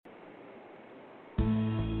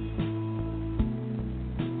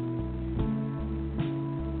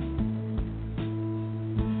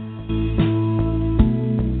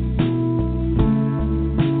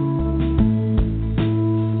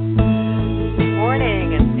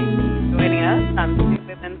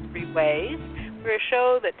Ways. We're a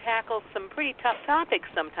show that tackles some pretty tough topics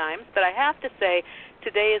sometimes, but I have to say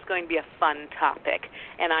today is going to be a fun topic.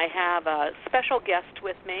 And I have a special guest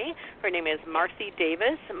with me. Her name is Marcy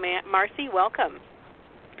Davis. Marcy, welcome.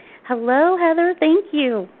 Hello, Heather. Thank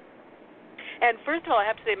you. And first of all, I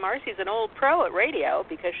have to say Marcy's an old pro at radio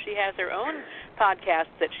because she has her own podcast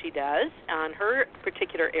that she does on her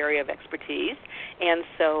particular area of expertise. And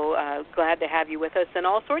so glad to have you with us in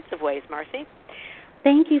all sorts of ways, Marcy.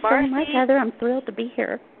 Thank you so much, Heather. I'm thrilled to be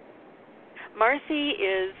here. Marcy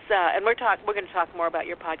is, and we're going to talk more about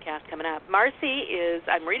your podcast coming up. Marcy is,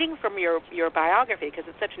 I'm reading from your biography because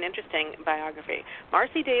it's such an interesting biography.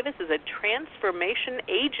 Marcy Davis is a transformation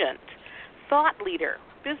agent, thought leader,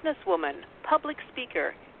 businesswoman, public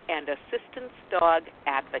speaker, and assistance dog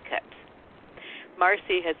advocate.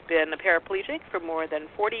 Marcy has been a paraplegic for more than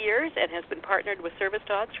 40 years and has been partnered with service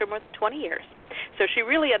dogs for more than 20 years. So she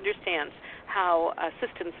really understands how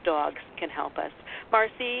assistance dogs can help us.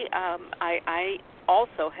 Marcy, I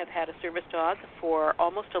also have had a service dog for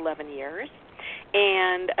almost 11 years,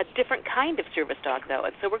 and a different kind of service dog, though.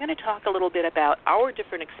 And so we're going to talk a little bit about our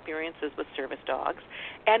different experiences with service dogs,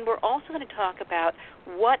 and we're also going to talk about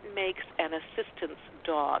what makes an assistance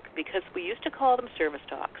dog, because we used to call them service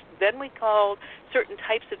dogs. Then we called certain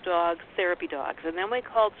types of dogs therapy dogs, and then we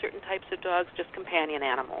called certain types of dogs just companion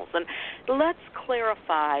animals. And let's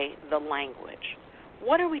clarify the language.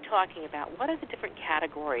 What are we talking about? What are the different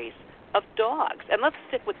categories of dogs? And let's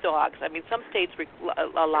stick with dogs. I mean, some states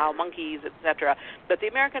allow monkeys, etc., but the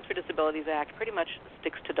Americans with Disabilities Act pretty much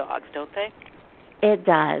sticks to dogs, don't they? It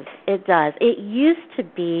does. It does. It used to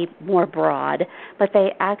be more broad, but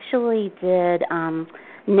they actually did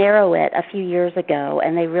narrow it a few years ago,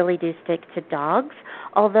 and they really do stick to dogs,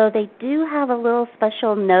 although they do have a little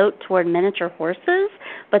special note toward miniature horses,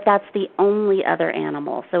 but that's the only other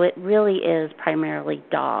animal. So it really is primarily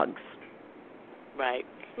dogs. Right.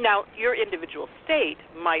 Now, your individual state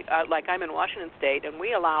might, like I'm in Washington State, and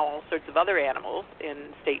we allow all sorts of other animals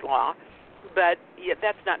in state law, but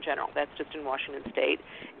that's not general. That's just in Washington State.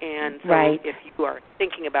 And so if you are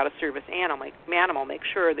thinking about a service animal, make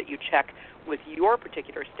sure that you check with your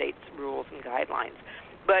particular state's rules and guidelines.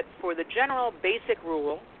 But for the general basic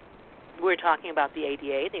rule, we're talking about the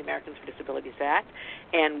ADA, the Americans with Disabilities Act,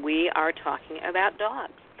 and we are talking about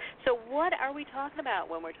dogs. So what are we talking about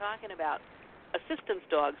when we're talking about assistance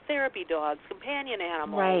dogs, therapy dogs, companion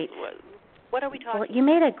animals? Right. What are we talking about? Well, you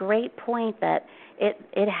made a great point that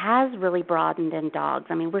it has really broadened in dogs.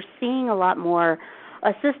 I mean, we're seeing a lot more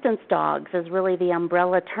assistance dogs as really the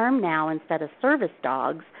umbrella term now instead of service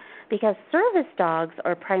dogs, because service dogs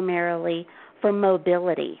are primarily for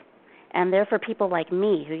mobility, and they're for people like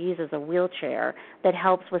me who uses a wheelchair that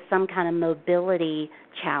helps with some kind of mobility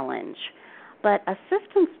challenge. But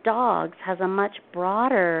assistance dogs has a much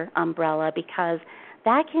broader umbrella because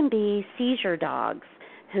that can be seizure dogs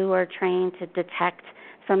who are trained to detect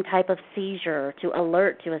some type of seizure, to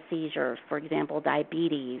alert to a seizure, for example,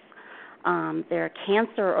 diabetes. There are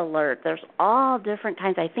cancer alerts. There's all different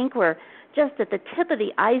kinds. I think we're just at the tip of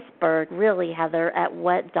the iceberg, really, Heather, at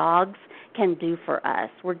what dogs can do for us.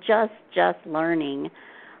 We're just learning.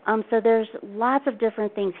 So there's lots of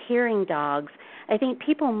different things. Hearing dogs. I think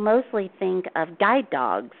people mostly think of guide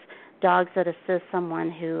dogs, dogs that assist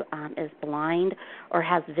someone who is blind or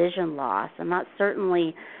has vision loss, and that's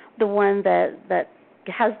certainly the one that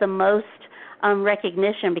has the most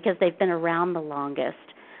recognition because they've been around the longest.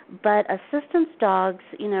 But assistance dogs,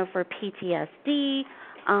 for PTSD,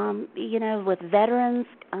 with veterans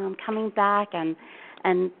coming back and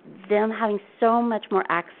them having so much more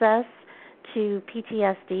access to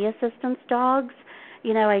PTSD assistance dogs,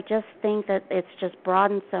 I just think that it's just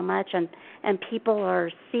broadened so much, and people are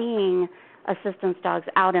seeing assistance dogs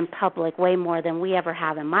out in public way more than we ever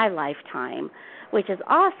have in my lifetime, which is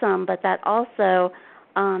awesome, but that also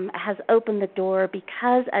has opened the door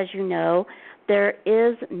because, as you know, there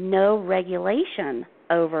is no regulation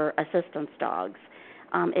over assistance dogs.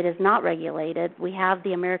 It is not regulated. We have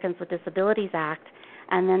the Americans with Disabilities Act,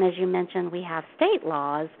 and then, as you mentioned, we have state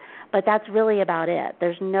laws, but that's really about it.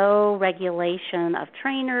 There's no regulation of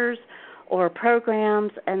trainers or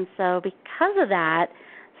programs, and so because of that,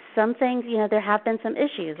 some things, there have been some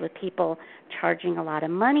issues with people charging a lot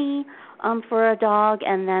of money for a dog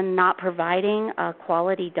and then not providing a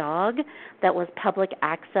quality dog that was public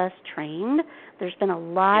access trained. There's been a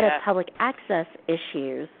lot of public access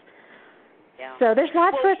issues. Yeah. So there's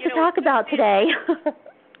lots for us to talk about today.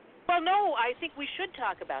 Well, no, I think we should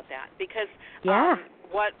talk about that because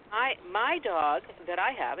what my dog that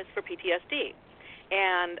I have is for PTSD.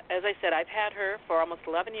 And as I said, I've had her for almost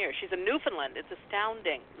 11 years. She's a Newfoundland. It's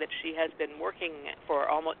astounding that she has been working for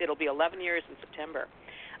it'll be 11 years in September.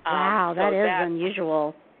 Wow, that is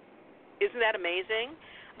unusual. Isn't that amazing?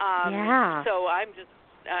 Yeah. So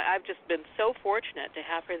I've just been so fortunate to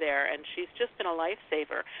have her there, and she's just been a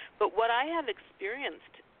lifesaver. But what I have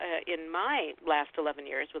experienced in my last 11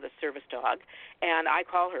 years with a service dog, and I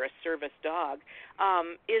call her a service dog,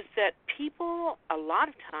 is that people a lot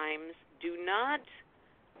of times do not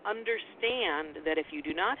understand that if you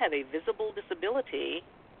do not have a visible disability,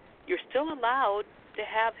 you're still allowed to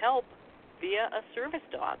have help via a service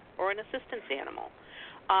dog or an assistance animal.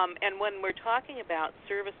 And when we're talking about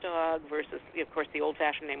service dog versus, of course, the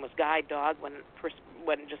old-fashioned name was guide dog when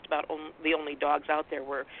just about the only dogs out there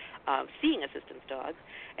were seeing assistance dogs,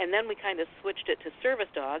 and then we kind of switched it to service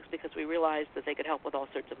dogs because we realized that they could help with all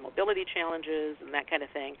sorts of mobility challenges and that kind of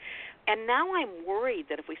thing. And now I'm worried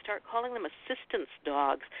that if we start calling them assistance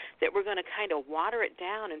dogs, that we're going to kind of water it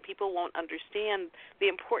down and people won't understand the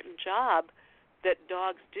important job that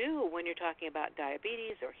dogs do when you're talking about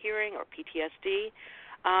diabetes or hearing or PTSD.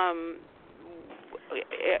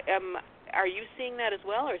 Are you seeing that as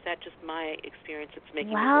well, or is that just my experience that's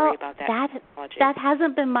making me worry about that technology? That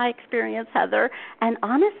hasn't been my experience, Heather. And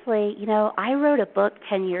honestly, I wrote a book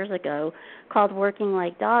 10 years ago called Working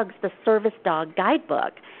Like Dogs, the Service Dog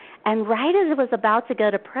Guidebook. And right as it was about to go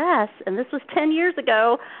to press, and this was 10 years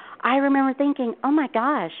ago, I remember thinking, oh my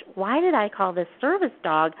gosh, why did I call this service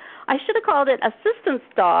dog? I should have called it assistance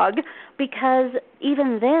dog, because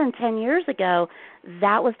even then, 10 years ago,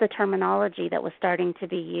 that was the terminology that was starting to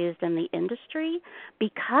be used in the industry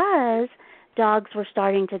because dogs were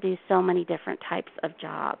starting to do so many different types of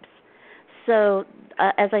jobs. So,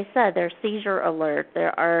 as I said, there's seizure alert,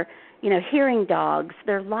 there are, hearing dogs,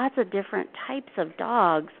 there are lots of different types of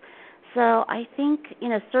dogs. So I think,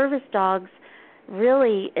 service dogs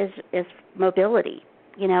really is mobility,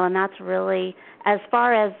 and that's really as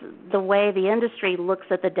far as the way the industry looks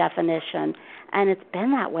at the definition, and it's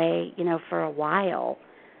been that way, for a while.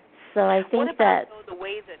 So I think what about the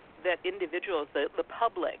way that individuals, the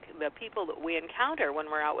public, the people that we encounter when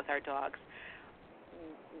we're out with our dogs,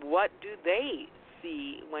 what do they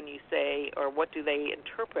see when you say, or what do they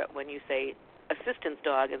interpret when you say assistance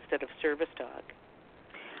dog instead of service dog?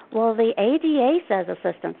 Well, the ADA says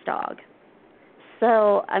assistance dog.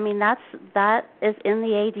 So, that is in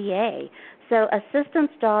the ADA. So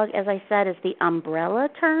assistance dog, as I said, is the umbrella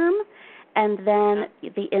term, and then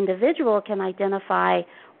the individual can identify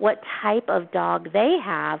what type of dog they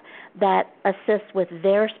have that assists with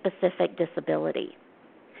their specific disability.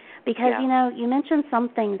 Because, you mentioned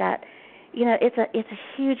something that, it's a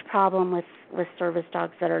huge problem with service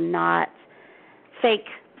dogs that are not fake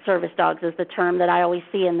service dogs is the term that I always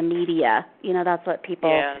see in the media. That's what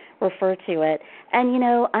people refer to it. And,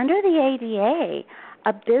 under the ADA,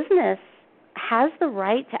 a business has the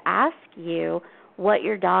right to ask you what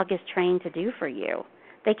your dog is trained to do for you.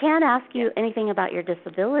 They can't ask you anything about your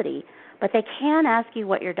disability, but they can ask you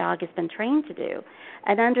what your dog has been trained to do.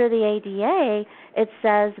 And under the ADA, it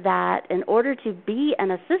says that in order to be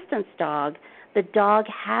an assistance dog, the dog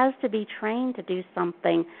has to be trained to do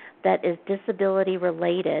something that is disability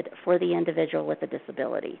related for the individual with a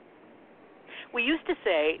disability. We used to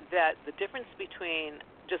say that the difference between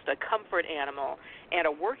just a comfort animal and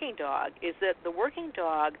a working dog is that the working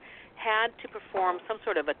dog had to perform some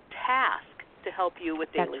sort of a task to help you with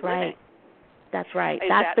daily living. That's right.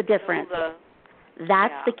 That's the difference.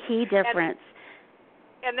 That's the key difference.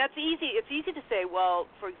 And that's easy. It's easy to say, well,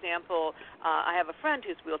 for example, I have a friend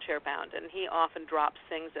who's wheelchair bound, and he often drops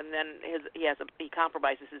things, and then he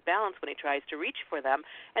compromises his balance when he tries to reach for them,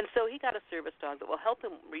 and so he got a service dog that will help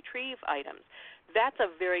him retrieve items. That's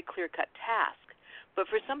a very clear-cut task. But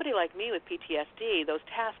for somebody like me with PTSD, those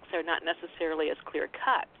tasks are not necessarily as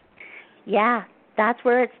clear-cut. Yeah, that's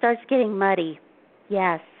where it starts getting muddy.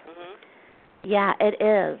 Yes. Yeah, it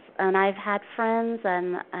is. And I've had friends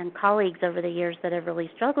and colleagues over the years that have really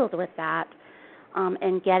struggled with that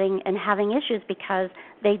and having issues because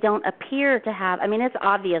they don't appear to have, it's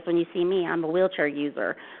obvious when you see me. I'm a wheelchair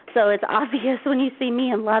user. So it's obvious when you see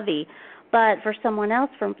me and Lovey. But for someone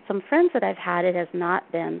else, from some friends that I've had, it has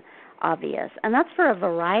not been obvious. And that's for a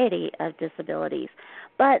variety of disabilities.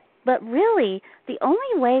 But really, the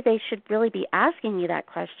only way they should really be asking you that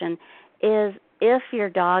question is if your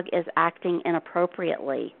dog is acting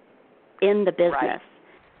inappropriately in the business. Right.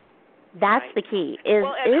 That's the key. Is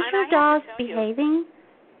your dog behaving?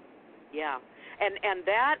 Yeah. And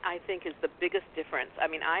that, I think, is the biggest difference.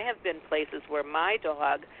 I have been places where my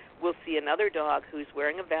dog will see another dog who's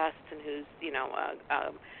wearing a vest and who's,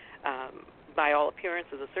 by all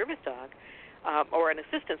appearances, a service dog. or an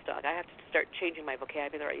assistance dog. I have to start changing my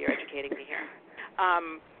vocabulary. You're educating me here.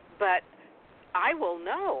 But I will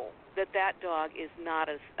know that dog is not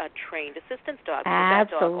a trained assistance dog. Absolutely. That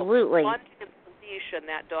dog will want to get the leash, and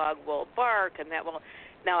that dog will bark, and that will.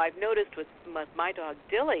 Now, I've noticed with my dog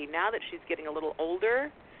Dilly, now that she's getting a little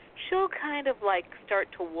older, she'll kind of like start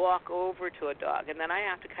to walk over to a dog, and then I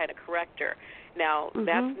have to kind of correct her. Now,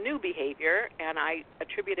 that's new behavior, and I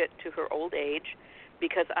attribute it to her old age,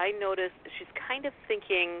 because I noticed she's kind of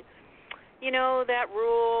thinking, that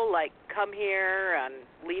rule, like come here and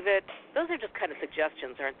leave it, those are just kind of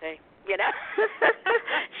suggestions, aren't they?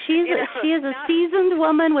 She is a seasoned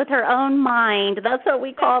woman with her own mind. That's what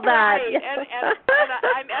we call that. Right. And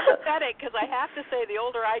I'm empathetic, because I have to say, the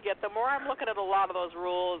older I get, the more I'm looking at a lot of those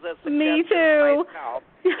rules as suggestions. Me too. Myself.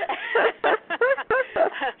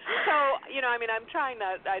 So, I'm trying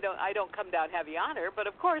not. I don't come down heavy on her, but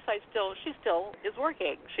of course, she still is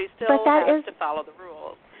working. She still has to follow the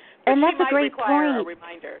rules. But and that's a great point. A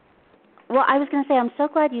reminder. Well, I was going to say, I'm so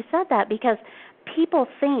glad you said that, because people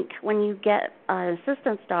think when you get an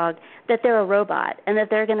assistance dog that they're a robot and that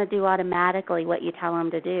they're going to do automatically what you tell them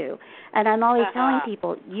to do. And I'm always telling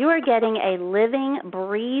people, you are getting a living,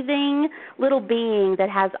 breathing little being that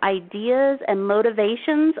has ideas and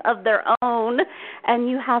motivations of their own, and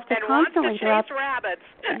you have to constantly wants to chase rabbits.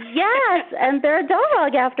 Yes, and they're a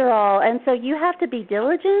dog after all, and so you have to be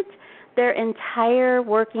diligent their entire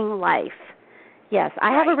working life. Yes,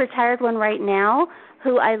 I have a retired one right now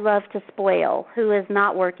who I love to spoil, who is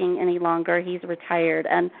not working any longer. He's retired,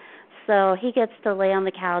 and so he gets to lay on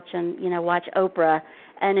the couch and, watch Oprah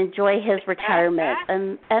and enjoy his retirement,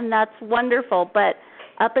 and that's wonderful. But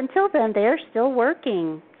up until then, they're still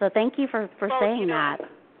working. So thank you for saying that.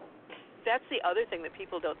 That's the other thing that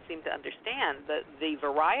people don't seem to understand, the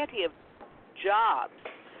variety of jobs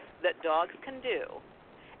that dogs can do,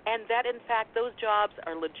 and that, in fact, those jobs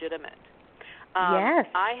are legitimate. Yes.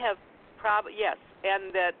 I have yes,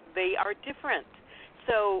 and that they are different.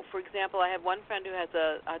 So, for example, I have one friend who has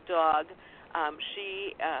a dog.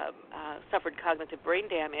 She suffered cognitive brain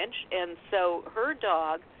damage, and so her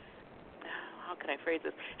dog, how can I phrase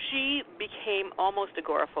this? She became almost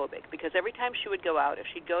agoraphobic, because every time she would go out, if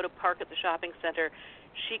she'd go to park at the shopping center,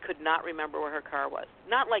 she could not remember where her car was.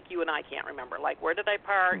 Not like you and I can't remember, like, where did I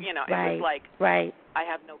park? It was like, I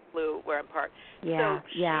have no clue where I'm parked. Yeah, so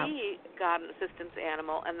she got an assistance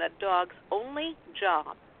animal, and that dog's only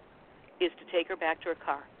job is to take her back to her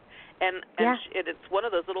car. And it's one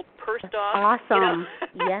of those little purse dogs. Awesome.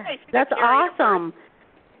 Yes, that's awesome.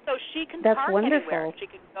 So she can That's park wonderful. anywhere. She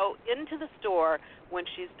can go into the store. When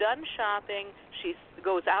she's done shopping, she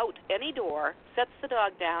goes out any door, sets the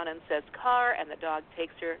dog down, and says car, and the dog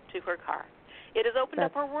takes her to her car. It has opened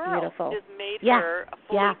up her world. Beautiful. It has made her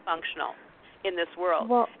fully functional in this world.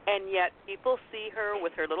 Well, and yet people see her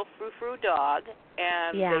with her little frou-frou dog,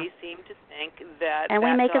 and they seem to think that and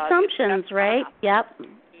we make assumptions, right? Yep.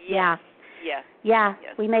 Yes. Yes. Yes.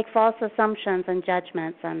 We make false assumptions and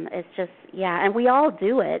judgments, and it's just, and we all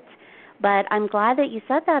do it. But I'm glad that you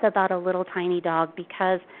said that about a little tiny dog,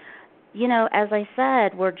 because, as I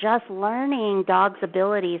said, we're just learning dogs'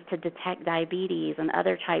 abilities to detect diabetes and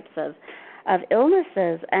other types of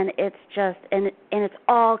illnesses, and it's just, and it's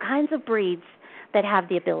all kinds of breeds that have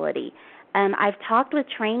the ability. And I've talked with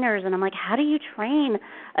trainers, and I'm like, how do you train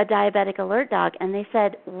a diabetic alert dog? And they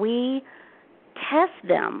said, we test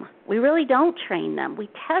them. We really don't train them. We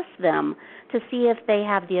test them to see if they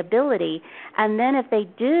have the ability, and then if they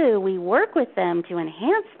do, we work with them to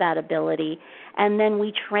enhance that ability, and then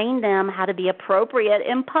we train them how to be appropriate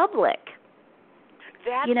in public.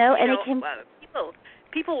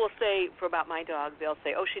 People will say about my dog, they'll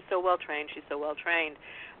say, "Oh, she's so well trained. She's so well trained,"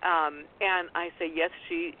 and I say, "Yes,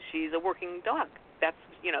 she's a working dog. That's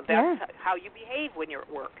how you behave when you're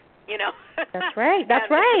at work. That's right. That's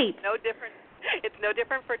right. It's no different. It's no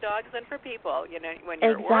different for dogs than for people. When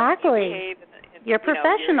you're at work, you behave. You're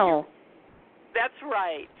professional. That's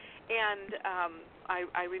right. And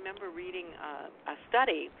I remember reading a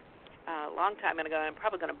study a long time ago. I'm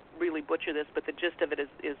probably going to really butcher this, but the gist of it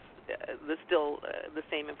is still the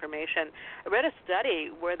same information. I read a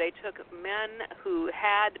study where they took men who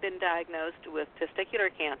had been diagnosed with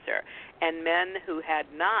testicular cancer and men who had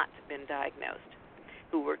not been diagnosed,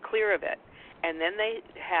 who were clear of it. And then they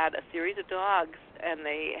had a series of dogs, and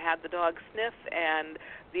they had the dogs sniff, and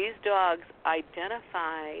these dogs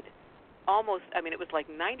identified it was like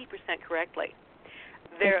 90% correctly.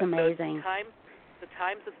 That's amazing. The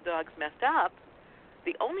times that the dogs messed up,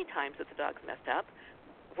 the only times that the dogs messed up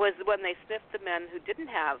was when they sniffed the men who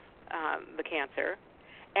didn't have the cancer,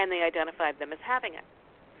 and they identified them as having it.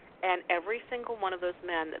 And every single one of those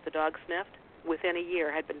men that the dog sniffed within a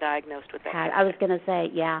year had been diagnosed with that condition. I was going to say,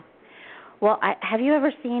 yeah. Well, have you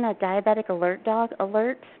ever seen a diabetic alert dog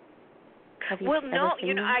alert? Well, no,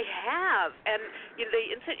 I have, and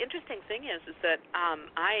the interesting thing is that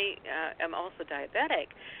I am also diabetic,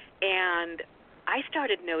 and I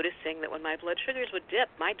started noticing that when my blood sugars would dip,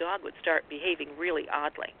 my dog would start behaving really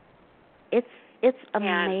oddly. It's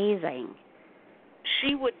amazing.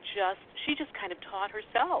 And she just kind of taught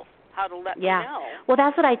herself how to let me know. Well,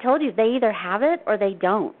 that's what I told you. They either have it or they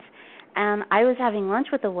don't. And I was having lunch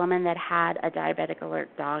with a woman that had a diabetic alert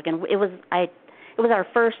dog, and it was our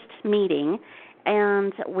first meeting,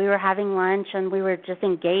 and we were having lunch, and we were just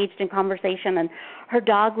engaged in conversation, and her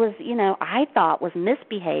dog was, I thought was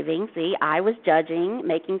misbehaving. See, I was judging,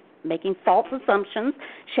 making false assumptions.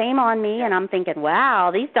 Shame on me, and I'm thinking,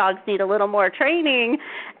 wow, these dogs need a little more training.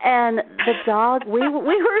 And the dog, we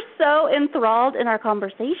were so enthralled in our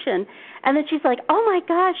conversation, and then she's like, oh my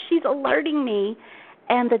gosh, she's alerting me.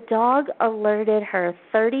 And the dog alerted her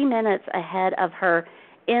 30 minutes ahead of her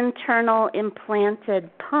internal implanted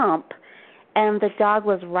pump, and the dog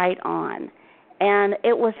was right on. And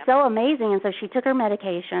it was so amazing. And so she took her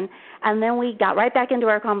medication, and then we got right back into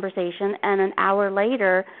our conversation, and an hour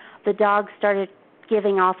later, the dog started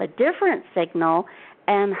giving off a different signal,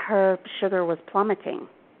 and her sugar was plummeting.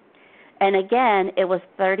 And again, it was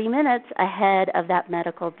 30 minutes ahead of that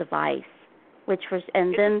medical device. It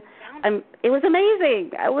was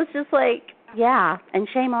amazing. I was just like, yeah, and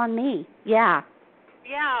shame on me. Yeah.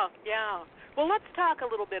 Yeah. Well, let's talk a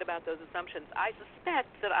little bit about those assumptions. I suspect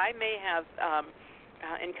that I may have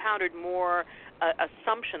encountered more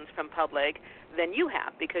assumptions from public than you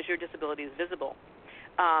have because your disability is visible.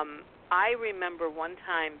 I remember one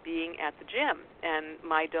time being at the gym, and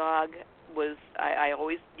my dog was, I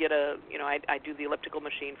always get I do the elliptical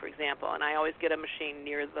machine, for example, and I always get a machine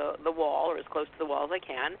near the wall or as close to the wall as I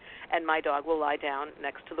can, and my dog will lie down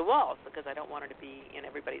next to the wall because I don't want her to be in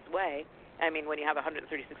everybody's way. I mean, when you have a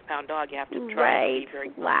 136-pound dog, you have to try to be very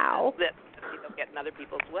conscious that you don't get in other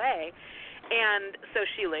people's way. And so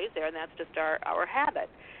she lays there, and that's just our habit.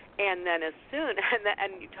 And then as soon,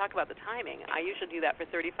 and you talk about the timing, I usually do that for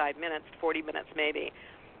 35 minutes, 40 minutes maybe.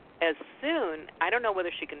 As soon, I don't know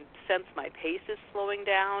whether she can sense my pace is slowing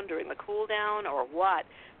down during the cool down or what,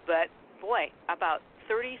 but boy, about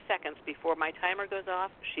 30 seconds before my timer goes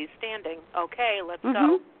off, she's standing. Okay, let's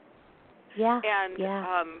go. Yeah. And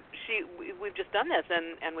we've just done this,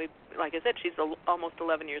 and we, like I said, she's almost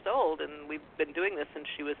 11 years old, and we've been doing this since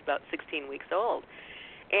she was about 16 weeks old.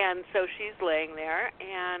 And so she's laying there,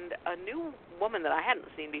 and a new woman that I hadn't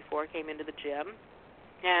seen before came into the gym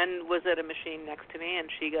and was at a machine next to me, and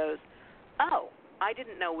she goes, oh, I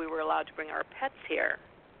didn't know we were allowed to bring our pets here.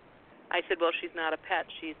 I said, well, she's not a pet.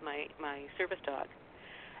 She's my service dog.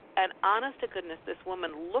 And honest to goodness, this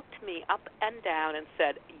woman looked me up and down and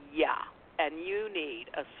said, yeah, and you need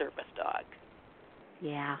a service dog.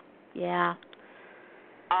 Yeah.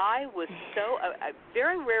 I was so,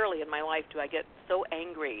 very rarely in my life do I get so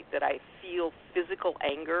angry that I feel physical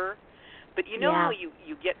anger. But you know how you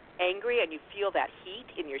get angry and you feel that heat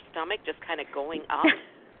in your stomach just kind of going up?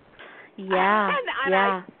 And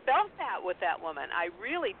I felt that with that woman. I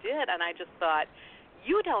really did. And I just thought,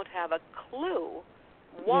 you don't have a clue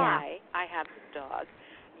why I have this dog.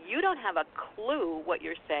 You don't have a clue what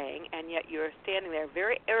you're saying, and yet you're standing there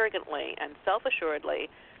very arrogantly and self-assuredly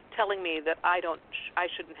telling me that I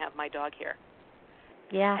shouldn't have my dog here.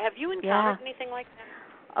 Yeah. Have you encountered anything like that?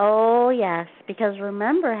 Oh, yes, because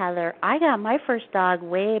remember, Heather, I got my first dog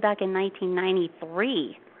way back in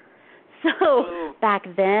 1993. So back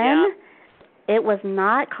then, it was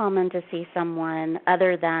not common to see someone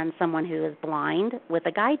other than someone who is blind with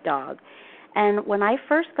a guide dog. And when I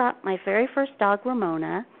first got my very first dog,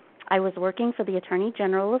 Ramona, I was working for the Attorney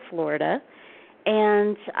General of Florida,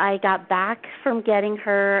 and I got back from getting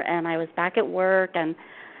her, and I was back at work and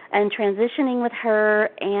transitioning with her,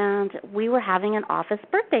 and we were having an office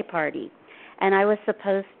birthday party, and I was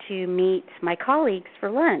supposed to meet my colleagues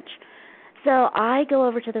for lunch. So I go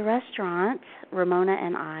over to the restaurant, Ramona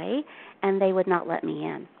and I, and they would not let me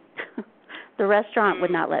in. The restaurant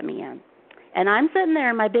would not let me in. And I'm sitting there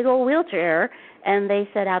in my big old wheelchair, and they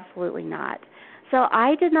said absolutely not. So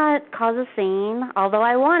I did not cause a scene, although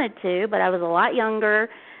I wanted to, but I was a lot younger,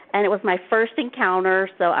 and it was my first encounter,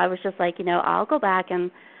 so I was just like, I'll go back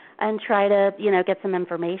and try to, get some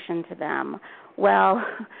information to them. Well,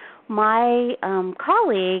 my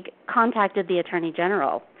colleague contacted the Attorney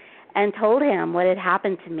General and told him what had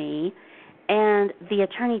happened to me, and the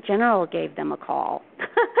Attorney General gave them a call.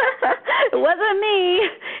 It wasn't me.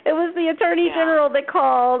 It was the Attorney General that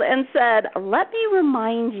called and said, let me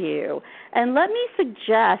remind you and let me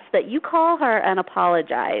suggest that you call her and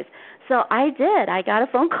apologize. So I did. I got a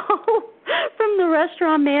phone call from the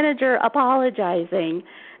restaurant manager apologizing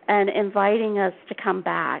and inviting us to come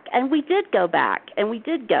back. And we did go back, and we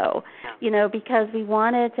did go, because we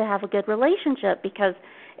wanted to have a good relationship, because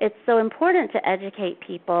it's so important to educate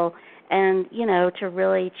people and, to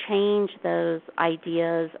really change those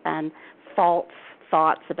ideas and false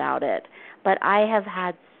thoughts about it. But I have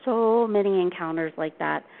had so many encounters like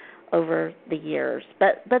that over the years.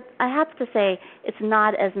 But I have to say it's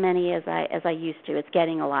not as many as I used to. It's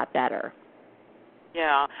getting a lot better.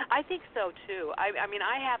 Yeah, I think so, too. I mean,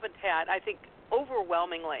 I haven't had, I think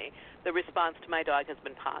overwhelmingly the response to my dog has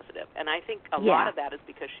been positive. And I think a lot of that is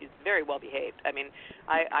because she's very well behaved. I mean,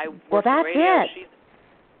 I work in radio.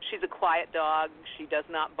 She's a quiet dog. She does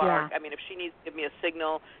not bark. I mean, if she needs to give me a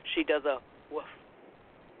signal, she does a woof.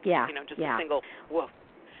 Yeah. Just a single woof.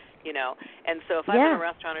 And so if I'm in a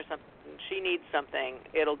restaurant or something, she needs something,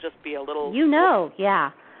 it'll just be a little woof.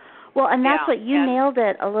 Well, and that's what you nailed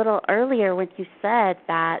it a little earlier when you said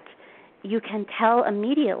that you can tell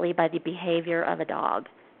immediately by the behavior of a dog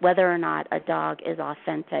whether or not a dog is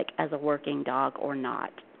authentic as a working dog or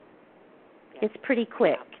not. It's pretty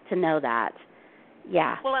quick to know that.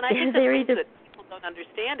 Yeah. Well, and I think the thing that people don't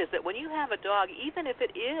understand is that when you have a dog, even if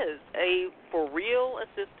it is a for real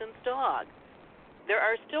assistance dog, there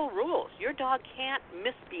are still rules. Your dog can't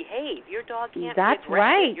misbehave. Your dog can't get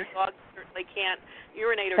ready. Your dog certainly can't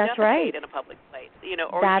urinate or defecate in a public place.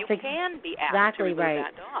 Or you can be asked to remove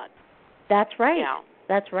that dog. That's right. Yeah.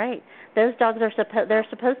 That's right. Those dogs are they're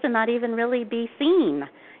supposed to not even really be seen.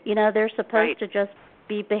 They're supposed to just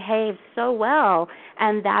be behaved so well,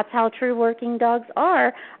 and that's how true working dogs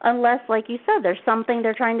are, unless, like you said, there's something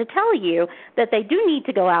they're trying to tell you that they do need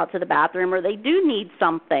to go out to the bathroom or they do need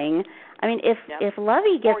something. I mean, if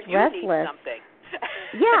Lovey gets restless,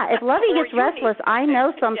 if Lovey gets restless, I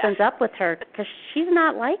know something's up with her because she's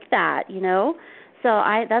not like that, So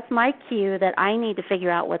that's my cue that I need to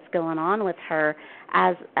figure out what's going on with her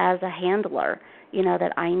as a handler.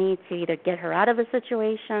 That I need to either get her out of a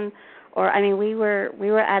situation, or we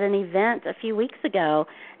were at an event a few weeks ago,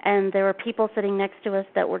 and there were people sitting next to us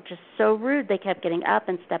that were just so rude. They kept getting up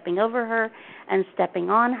and stepping over her and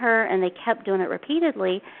stepping on her, and they kept doing it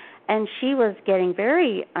repeatedly. And she was getting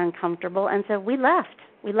very uncomfortable, and so we left.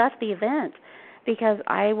 We left the event because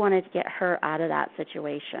I wanted to get her out of that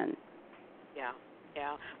situation.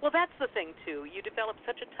 Yeah. Well, that's the thing, too. You develop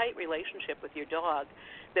such a tight relationship with your dog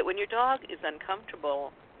that when your dog is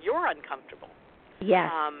uncomfortable, you're uncomfortable. Yes.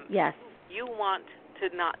 You want to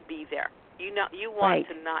not be there. You want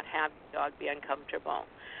to not have your dog be uncomfortable.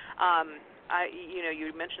 You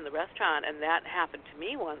mentioned the restaurant, and that happened to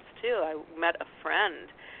me once, too. I met a friend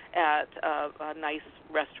at a nice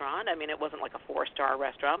restaurant. It wasn't like a 4-star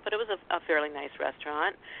restaurant, but it was a fairly nice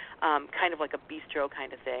restaurant, kind of like a bistro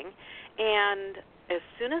kind of thing. And as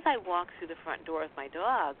soon as I walked through the front door with my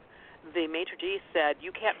dog, the maitre d' said,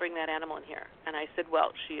 "You can't bring that animal in here." And I said,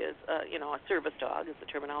 "Well, she is, a service dog," is the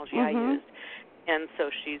terminology I used. And so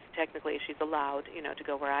she's allowed, to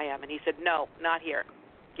go where I am. And he said, "No, not here.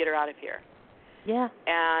 Get her out of here." Yeah.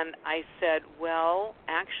 And I said, "Well,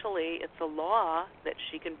 actually, it's a law that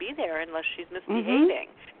she can be there unless she's misbehaving."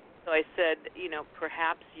 So I said,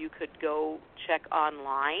 perhaps you could go check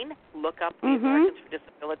online, look up the Americans with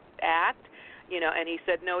Disabilities Act, and he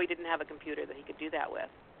said, no, he didn't have a computer that he could do that with.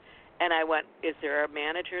 And I went, is there a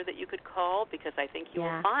manager that you could call? Because I think you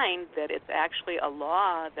will find that it's actually a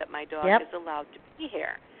law that my dog is allowed to be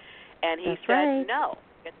here. And he said, no,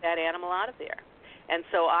 get that animal out of there. And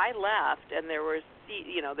so I left, and there was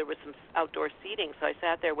some outdoor seating. So I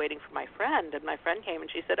sat there waiting for my friend, and my friend came, and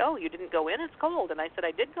she said, "Oh, you didn't go in? It's cold." And I said,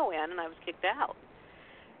 "I did go in, and I was kicked out."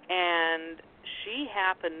 And she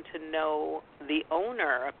happened to know the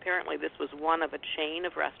owner. Apparently, this was one of a chain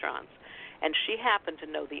of restaurants, and she happened to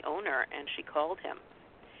know the owner, and she called him.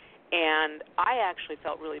 And I actually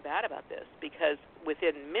felt really bad about this because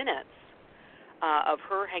within minutes of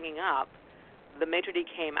her hanging up, the maitre d'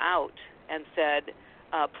 came out and said,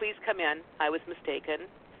 "Please come in. I was mistaken."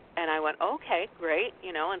 And I went, "Okay, great,"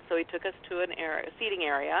 and so he took us to a seating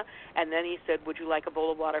area, and then he said, "Would you like a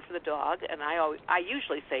bowl of water for the dog?" And I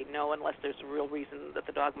usually say no unless there's a real reason that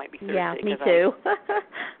the dog might be thirsty. Yeah, me too.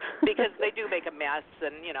 Because they do make a mess,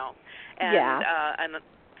 and and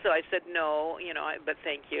so I said no, but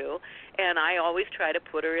thank you. And I always try to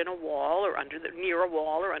put her in a wall or near a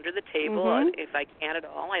wall or under the table if I can at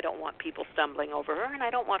all. I don't want people stumbling over her, and I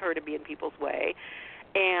don't want her to be in people's way.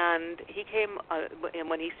 And he came, and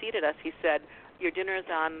when he seated us, he said, "Your dinner is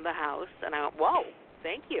on the house." And I went, "Whoa."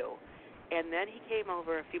 thank you. And then he came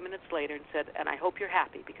over a few minutes later and said, and I hope you're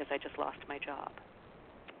happy because I just lost my job.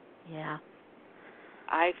 Yeah.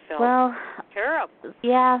 I felt terrible.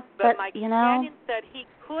 Yeah, but my you know, companion said he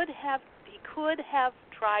could have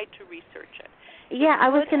tried to research it. Yeah, I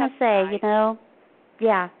was going to say, you know,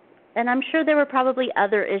 yeah. And I'm sure there were probably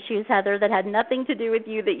other issues, Heather, that had nothing to do with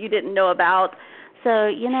you that you didn't know about. So,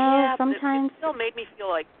 you know, sometimes it still made me feel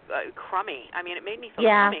like crummy. I mean, it made me feel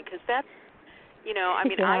crummy because that's, you know, I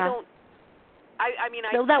mean,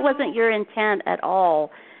 No, that wasn't your intent at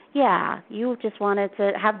all. Yeah, you just wanted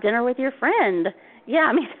to have dinner with your friend. Yeah,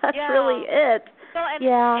 I mean, that's really it. Well,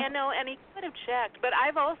 and he could have checked. But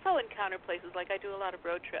I've also encountered places, like I do a lot of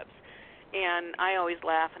road trips, and I always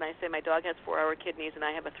laugh and I say my dog has 4-hour kidneys and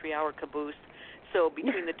I have a 3-hour caboose. So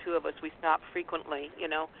between the two of us, we stop frequently, you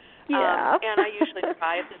know. Yeah. And I usually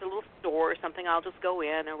try, if there's a little store or something, I'll just go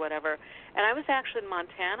in or whatever. And I was actually in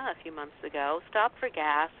Montana a few months ago, stopped for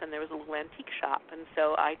gas, and there was a little antique shop. And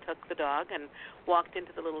so I took the dog and walked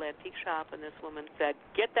into the little antique shop, and this woman said,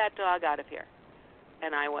 "Get that dog out of here."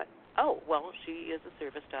 And I went, "Oh, well, she is a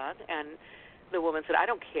service dog." And the woman said, "I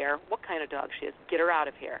don't care what kind of dog she is. Get her out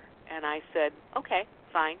of here." And I said, "Okay,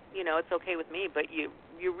 fine. You know, it's okay with me, but you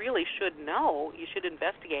really should know. You should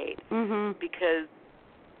investigate because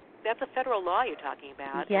that's a federal law you're talking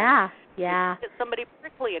about. Yeah, If you get somebody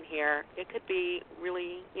prickly in here, it could be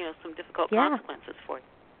really, you know, some difficult consequences for you.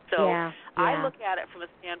 So I look at it from a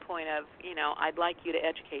standpoint of, you know, I'd like you to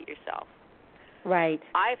educate yourself. Right.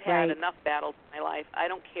 I've had enough battles in my life. I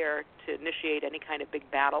don't care to initiate any kind of big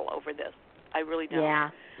battle over this. I really don't. Yeah,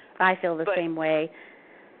 I feel the same way.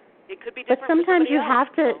 It could be different. But sometimes you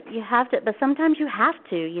have to. But sometimes you have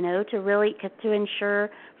to, you know, to really to ensure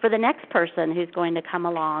for the next person who's going to come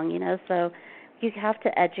along, you know. So you have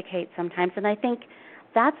to educate sometimes, and I think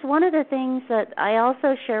that's one of the things that I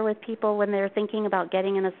also share with people when they're thinking about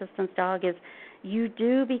getting an assistance dog is you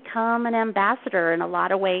do become an ambassador in a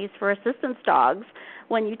lot of ways for assistance dogs.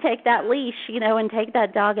 When you take that leash, you know, and take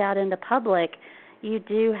that dog out into public, you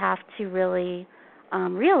do have to really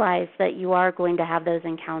realize that you are going to have those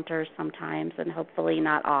encounters sometimes, and hopefully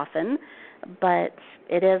not often, but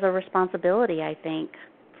it is a responsibility, I think,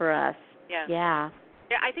 for us. Yeah,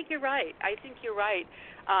 I think you're right.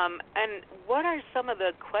 And what are some of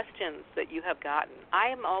the questions that you have gotten? I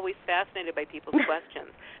am always fascinated by people's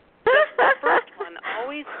questions. The first one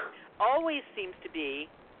always seems to be,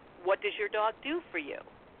 what does your dog do for you?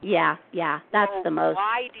 Yeah, that's the most.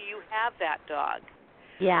 Why do you have that dog?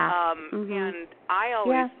 Yeah. And I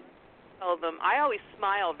always tell them, I always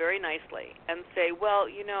smile very nicely and say, well,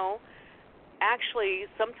 you know, actually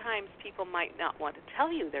sometimes people might not want to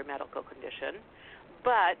tell you their medical condition,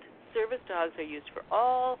 but service dogs are used for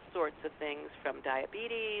all sorts of things, from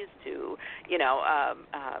diabetes to, you know,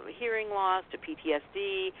 hearing loss to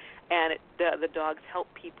PTSD, and the dogs help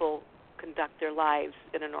people conduct their lives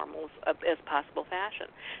in a normal as possible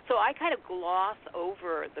fashion. So I kind of gloss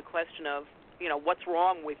over the question of, you know, what's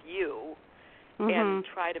wrong with you, and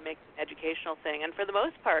try to make it an educational thing. And for the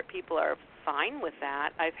most part, people are fine with that.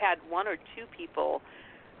 I've had 1 or 2 people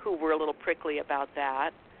who were a little prickly about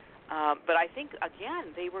that. But I think,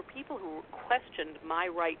 again, they were people who questioned my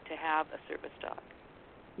right to have a service dog.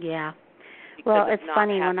 Yeah. Well, it's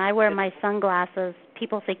funny. When I wear my sunglasses,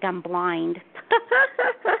 people think I'm blind.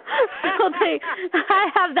 I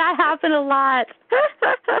have that happen a lot.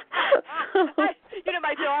 You know,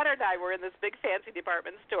 my daughter and I were in this big fancy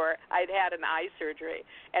department store. I'd had an eye surgery,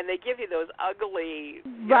 and they give you those ugly...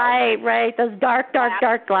 Right. Those dark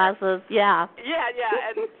glasses. Yeah.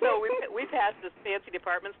 Yeah. And so we passed this fancy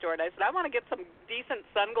department store, and I said, I want to get some decent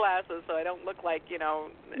sunglasses so I don't look like, you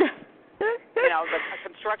know, a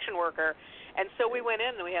construction worker. And so we went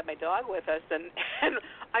in, and we had my dog with us, and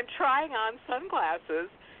I'm trying on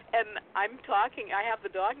sunglasses, and I'm talking. I have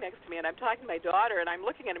the dog next to me, and I'm talking to my daughter, and I'm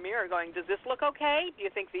looking in a mirror going, does this look okay? Do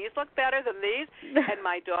you think these look better than these? And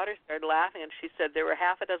my daughter started laughing, and she said there were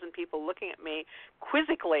half a dozen people looking at me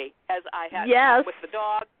quizzically as I had with the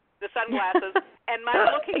dog, the sunglasses, and my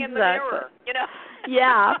looking in the mirror, you know.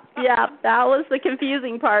 Yeah, that was the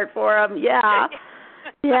confusing part for them, yeah.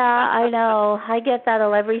 Yeah, I know. I get that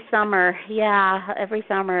every summer. Yeah, every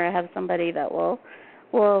summer I have somebody that will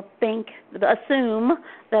assume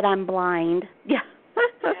that I'm blind. Yeah.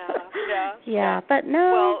 Yeah, but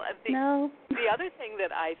no. Well, the other thing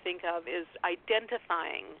that I think of is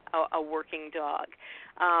identifying a working dog.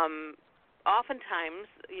 Oftentimes,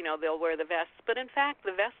 you know, they'll wear the vests, but in fact,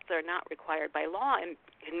 the vests are not required by law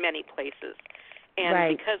in many places.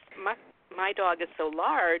 And because my dog is so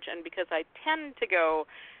large, and because I tend to go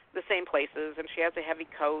the same places, and she has a heavy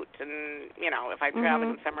coat, and, if I'm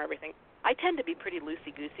traveling in summer, everything. I tend to be pretty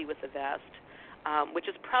loosey-goosey with the vest, which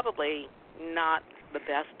is probably not the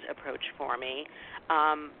best approach for me.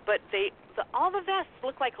 But all the vests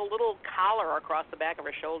look like a little collar across the back of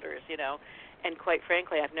her shoulders, and quite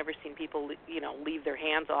frankly, I've never seen people, leave their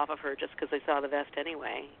hands off of her just because they saw the vest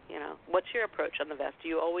anyway. What's your approach on the vest? Do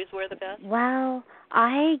you always wear the vest? Well,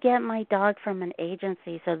 I get my dog from an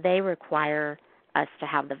agency, so they require us to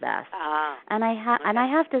have the vest. And I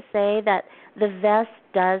have to say that the vest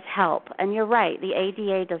does help. And you're right, the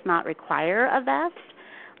ADA does not require a vest,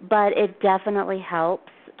 but it definitely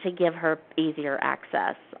helps to give her easier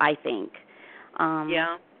access, I think.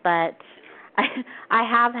 But I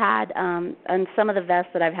have had, and some of the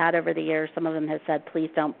vests that I've had over the years, some of them have said, please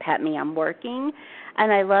don't pet me, I'm working.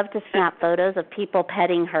 And I love to snap photos of people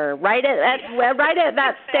petting her right at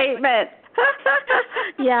that statement.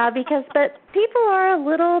 But people are a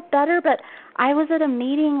little better. But I was at a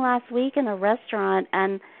meeting last week in a restaurant,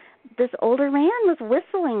 and this older man was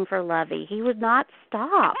whistling for Lovey. He would not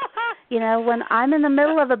stop. When I'm in the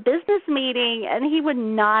middle of a business meeting, and he would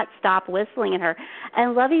not stop whistling at her.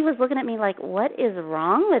 And Lovey was looking at me like, what is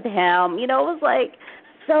wrong with him? It was like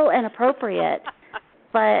so inappropriate.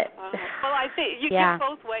 But well, I think you get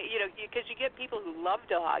both ways, because you get people who love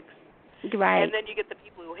dogs. Right. And then you get the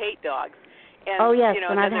people who hate dogs. And, oh, yes,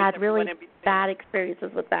 and I've had really bad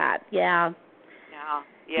experiences with that. Yeah.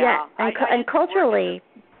 Yeah. And culturally.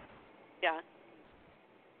 Yeah.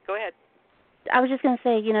 Go ahead. I was just going to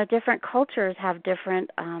say, different cultures have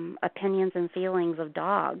different opinions and feelings of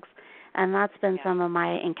dogs. And that's been some of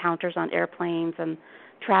my encounters on airplanes and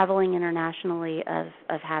traveling internationally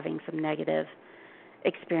of having some negative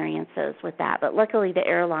experiences with that. But luckily the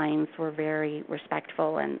airlines were very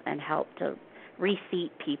respectful and helped to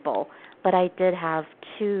reseat people. But I did have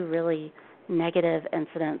 2 really negative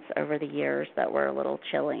incidents over the years that were a little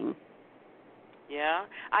chilling. Yeah,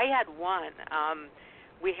 I had one.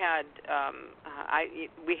 We had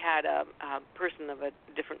a person of a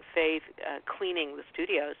different faith cleaning the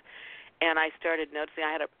studios, and I started noticing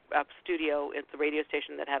I had a studio at the radio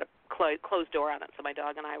station that had a closed door on it, so my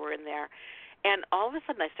dog and I were in there. And all of a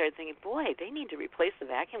sudden I started thinking, boy, they need to replace the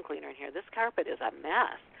vacuum cleaner in here. This carpet is a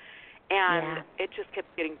mess. And it just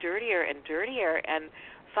kept getting dirtier and dirtier. And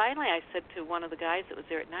finally I said to one of the guys that was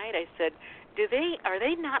there at night, I said, are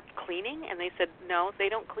they not cleaning? And they said, no, they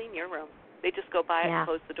don't clean your room. They just go by it and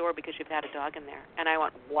close the door because you've had a dog in there. And I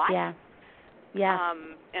went, what? Yeah.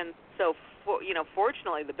 And so,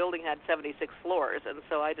 fortunately, the building had 76 floors, and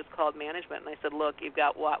so I just called management, and I said, look, you've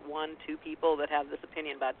got, 1, 2 people that have this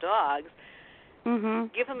opinion about dogs.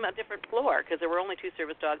 Give them a different floor, because there were only 2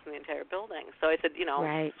 service dogs in the entire building. So I said,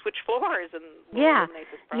 switch floors, and we'll eliminate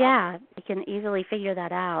this problem. Yeah, you can easily figure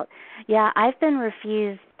that out. Yeah, I've been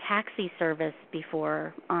refused taxi service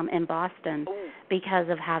before in Boston because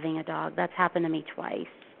of having a dog. That's happened to me twice.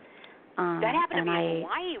 That happened to me in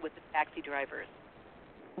Hawaii with the taxi drivers.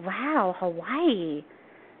 Wow, Hawaii.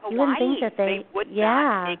 You wouldn't think that they would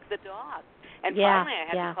not take the dog. And finally I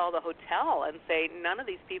had to call the hotel and say, none of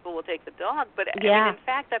these people will take the dog. But, I mean, in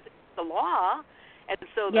fact, that's the law. And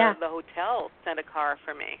so the hotel sent a car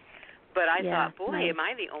for me. But I thought, boy, am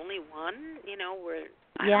I the only one, where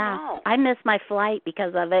I don't know. I missed my flight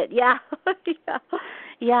because of it. Yeah.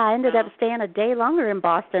 I ended up staying a day longer in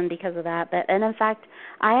Boston because of that. And in fact,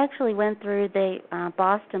 I actually went through the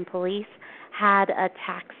Boston police had a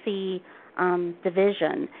taxi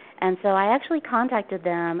division. And so I actually contacted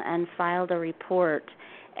them and filed a report.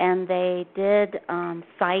 And they did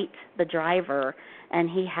cite the driver, and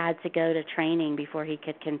he had to go to training before he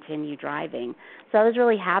could continue driving. So I was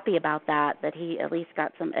really happy about that he at least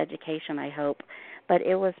got some education, I hope. But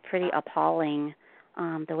it was pretty appalling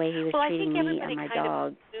the way he was treating me and my dog. I think everybody kind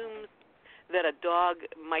of assumes that a dog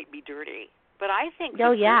might be dirty. But I think the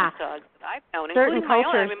dogs that I've known, certain including my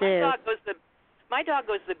own, cultures do. My dog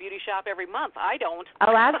goes to the beauty shop every month. I don't.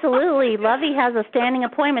 Oh, absolutely. Lovey has a standing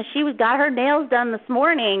appointment. She got her nails done this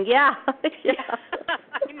morning. Yeah.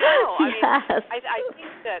 I know. Yes. I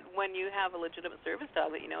think that when you have a legitimate service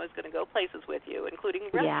dog that you know is going to go places with you,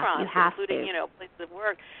 including restaurants, including places of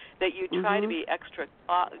work, that you try to be extra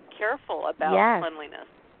careful about cleanliness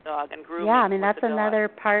of the dog and grooming. Yeah, I mean that's another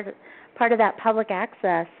part of that public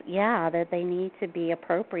access. Yeah, that they need to be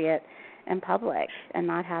appropriate in public and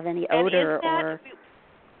not have any odor or.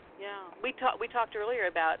 We talked earlier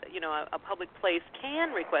about a public place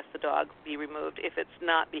can request the dog be removed if it's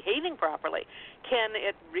not behaving properly. Can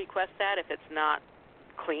it request that if it's not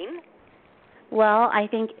clean? Well, I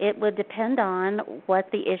think it would depend on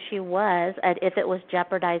what the issue was and if it was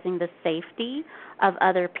jeopardizing the safety of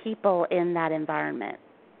other people in that environment.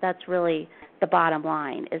 That's really the bottom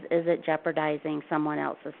line. Is it jeopardizing someone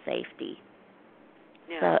else's safety?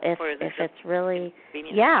 Yeah. So if it's really,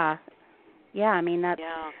 yeah. I mean,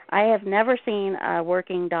 I have never seen a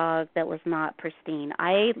working dog that was not pristine.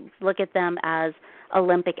 I look at them as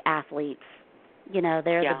Olympic athletes. You know,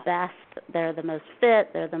 they're the best, they're the most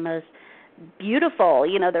fit, they're the most beautiful,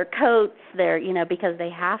 you know, their coats, they're, you know, because they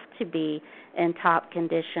have to be in top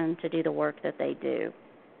condition to do the work that they do.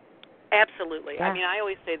 Absolutely. Yeah. I mean, I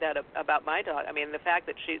always say that about my dog. I mean, the fact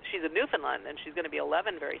that she's a Newfoundland and she's going to be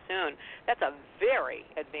 11 very soon, that's a very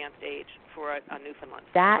advanced age for a Newfoundland.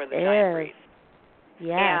 That for the giant breed.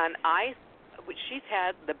 Yes. And she's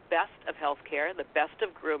had the best of health care, the best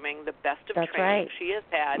of grooming, the best of training she has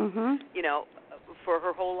had, you know, for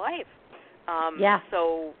her whole life.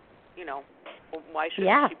 So, you know, why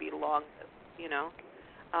shouldn't she be long, you know?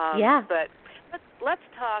 But let's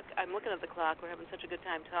talk. I'm looking at the clock. We're having such a good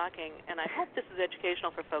time talking, and I hope this is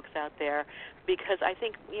educational for folks out there, because I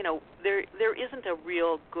think, you know, there isn't a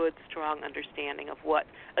real good, strong understanding of what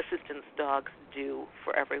assistance dogs do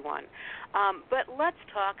for everyone. But let's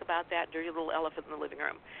talk about that dirty little elephant in the living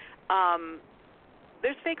room.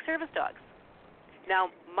 There's fake service dogs.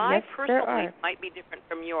 Now, my personal belief might be different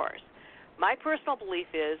from yours. My personal belief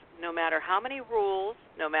is no matter how many rules,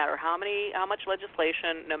 no matter how much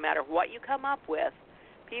legislation, no matter what you come up with,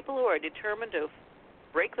 people who are determined to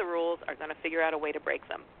break the rules are going to figure out a way to break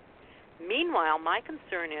them. Meanwhile, my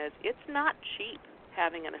concern is it's not cheap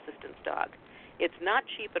having an assistance dog. It's not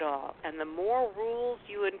cheap at all. And the more rules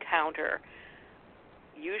you encounter,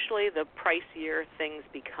 usually the pricier things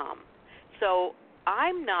become. So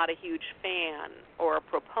I'm not a huge fan or a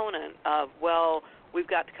proponent of, well, we've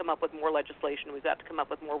got to come up with more legislation, we've got to come up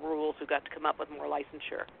with more rules, we've got to come up with more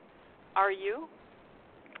licensure. Are you?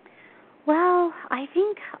 Well, I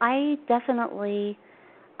think I definitely,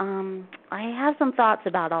 I have some thoughts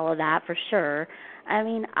about all of that for sure. I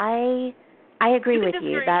mean, I agree with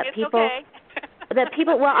you that people,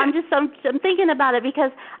 well, I'm thinking about it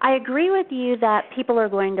because I agree with you that people are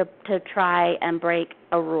going to try and break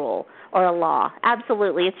a rule or a law.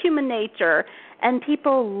 Absolutely. It's human nature. And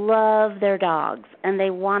people love their dogs, and they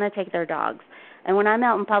want to take their dogs. And when I'm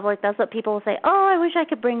out in public, that's what people will say, oh, I wish I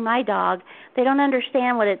could bring my dog. They don't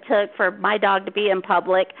understand what it took for my dog to be in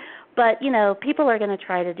public. But, you know, people are going to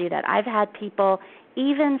try to do that. I've had people,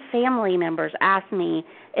 even family members, ask me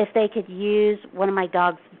if they could use one of my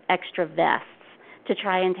dog's extra vests to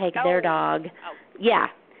try and take their dog. Yeah.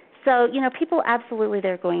 So, you know, people absolutely,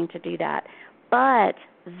 they're going to do that. But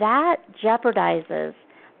that jeopardizes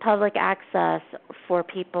public access for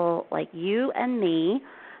people like you and me,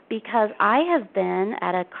 because I have been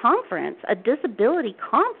at a conference, a disability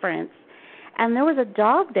conference, and there was a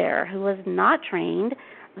dog there who was not trained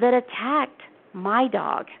that attacked my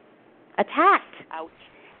dog. Attacked. Ouch.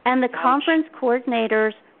 And the conference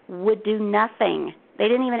coordinators would do nothing. They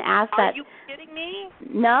didn't even ask that. Are you kidding me?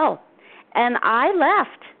 No. And I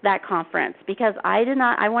left that conference because I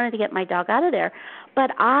wanted to get my dog out of there. But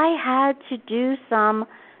I had to do some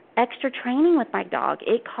extra training with my dog.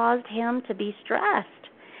 It caused him to be stressed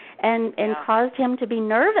and caused him to be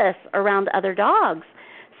nervous around other dogs.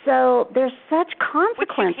 So there's such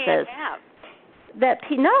consequences. Which you can't have.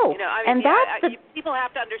 People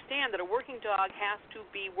have to understand that a working dog has to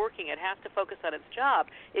be working. It has to focus on its job.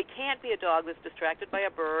 It can't be a dog that's distracted by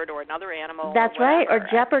a bird or another animal. That's right, or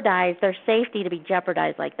jeopardize their safety to be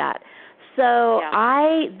jeopardized like that. So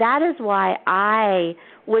that is why I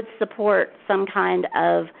would support some kind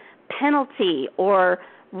of penalty or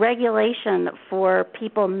regulation for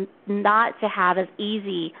people not to have as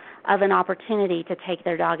easy of an opportunity to take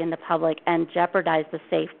their dog into public and jeopardize the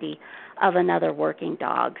safety of another working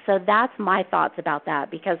dog. So that's my thoughts about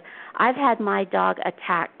that, because I've had my dog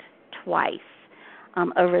attacked twice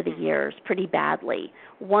over the years pretty badly.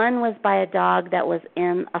 One was by a dog that was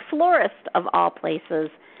in a florist of all places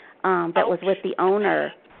that was with the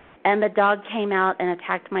owner, and the dog came out and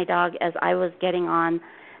attacked my dog as I was getting on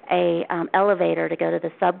a elevator to go to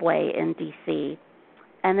the subway in D.C.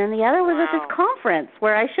 And then the other was at this conference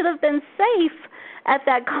where I should have been safe at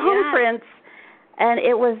that conference. And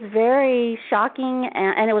it was very shocking,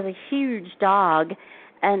 and it was a huge dog,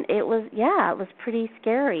 and it was pretty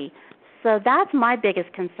scary. So that's my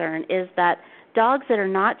biggest concern, is that dogs that are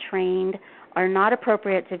not trained are not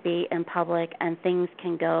appropriate to be in public, and things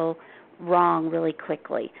can go wrong really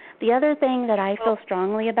quickly. The other thing that I feel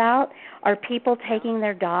strongly about are people taking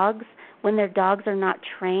their dogs when their dogs are not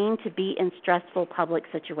trained to be in stressful public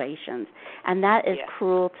situations, and that is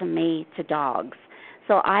cruel to me, to dogs.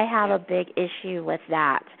 So I have a big issue with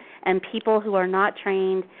that. And people who are not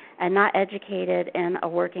trained and not educated in a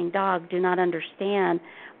working dog do not understand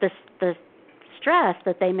the stress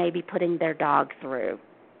that they may be putting their dog through.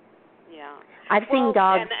 Yeah. I've seen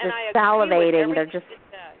dogs just salivating. They're just.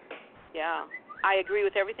 Yeah, I agree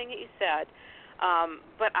with everything that you said,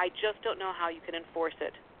 but I just don't know how you can enforce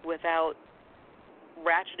it without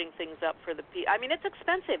ratcheting things up for the people. I mean, it's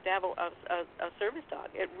expensive to have a service dog.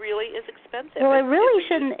 It really is expensive. Well, it really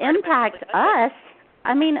shouldn't impact us.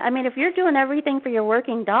 I mean, if you're doing everything for your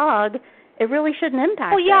working dog, it really shouldn't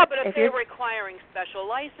impact us. Well, yeah, but if they're requiring special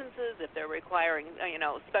licenses, if they're requiring,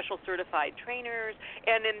 special certified trainers,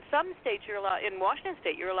 and in some states in Washington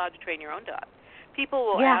State, you're allowed to train your own dog. People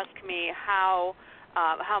will ask me how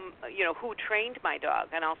who trained my dog,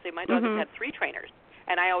 and I'll say my dog has had 3 trainers.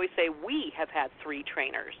 And I always say we have had 3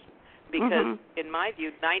 trainers because, in my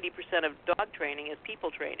view, 90% of dog training is people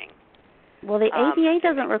training. Well, the ABA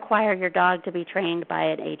doesn't require your dog to be trained by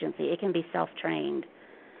an agency. It can be self-trained.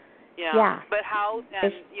 Yeah. But how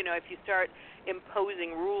then, if you start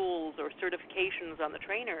imposing rules or certifications on the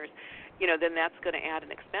trainers, then that's going to add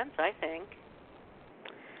an expense, I think.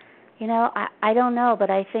 I don't know, but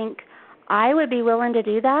I think I would be willing to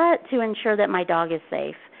do that to ensure that my dog is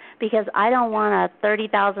safe. Because I don't want a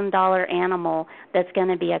 $30,000 animal that's going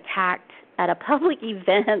to be attacked at a public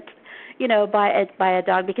event, by a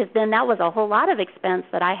dog. Because then that was a whole lot of expense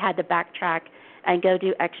that I had to backtrack and go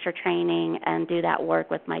do extra training and do that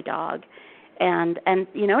work with my dog, and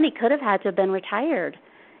he could have had to have been retired,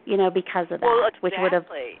 because of that, well, exactly. Which would have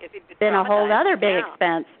been a whole other big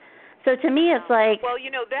expense. So to me, it's like, well,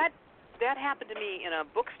 that happened to me in a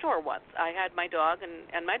bookstore once. I had my dog,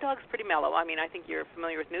 and my dog's pretty mellow. I mean, I think you're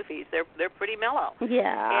familiar with Newfies. They're pretty mellow.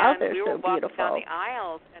 Yeah, and they're we were so walking beautiful. down the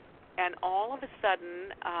aisles, and all of a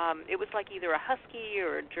sudden, it was like either a Husky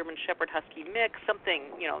or a German Shepherd Husky mix,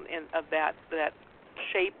 something of that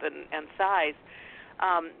shape and size,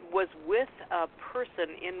 was with a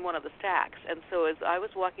person in one of the stacks. And so as I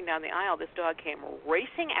was walking down the aisle, this dog came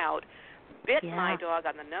racing out, bit my dog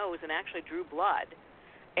on the nose, and actually drew blood.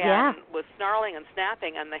 And was snarling and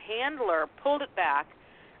snapping, and the handler pulled it back.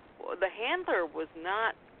 The handler was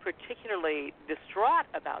not particularly distraught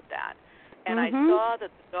about that, and I saw that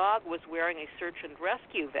the dog was wearing a search and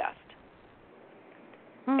rescue vest.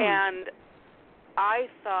 And I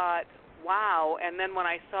thought, wow. And then when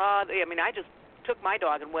I saw, I just took my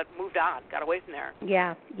dog and moved on, got away from there.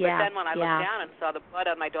 Yeah. But then when I looked down and saw the blood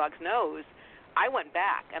on my dog's nose, I went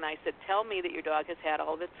back and I said, "Tell me that your dog has had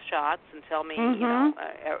all of its shots, and tell me,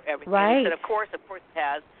 everything." Right. He said, "Of course it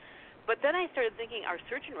has." But then I started thinking, our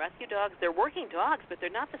search and rescue dogs, they're working dogs, but they're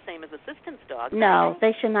not the same as assistance dogs. No,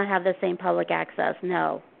 they should not have the same public access.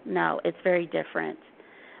 No, it's very different.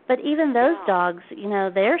 But even those dogs,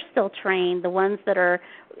 they're still trained. The ones that are,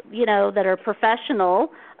 that are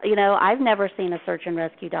professional. I've never seen a search and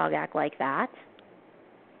rescue dog act like that.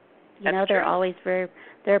 They're always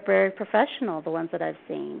they're very professional, the ones that I've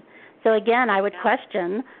seen. So again, I would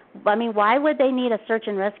question, why would they need a search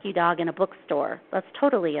and rescue dog in a bookstore? That's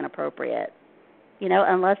totally inappropriate.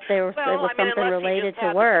 Unless there was something related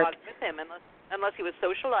to work. Dog with him, unless he was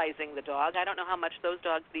socializing the dog. I don't know how much those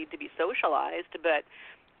dogs need to be socialized, but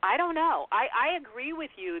I don't know. I agree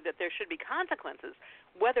with you that there should be consequences,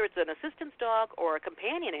 whether it's an assistance dog or a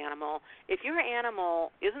companion animal. If your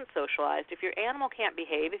animal isn't socialized, if your animal can't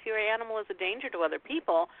behave, if your animal is a danger to other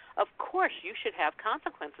people, of course you should have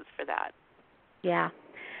consequences for that. Yeah.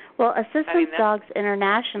 Well, Assistance Dogs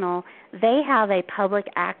International, they have a public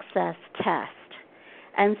access test.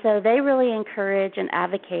 And so they really encourage and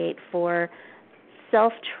advocate for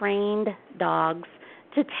self-trained dogs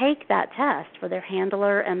to take that test, for their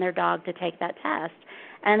handler and their dog to take that test.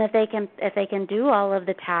 And if they can do all of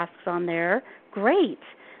the tasks on there, great.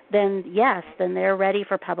 Then yes, then they're ready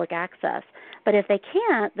for public access. But if they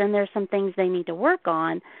can't, then there's some things they need to work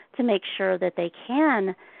on to make sure that they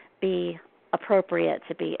can be appropriate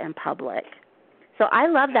to be in public. So I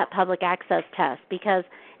love that public access test because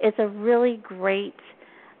it's a really great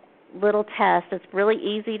little test. It's really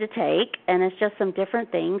easy to take, and it's just some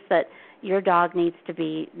different things that your dog needs to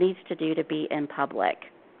do to be in public,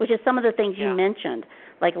 which is some of the things you mentioned,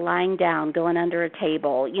 like lying down, going under a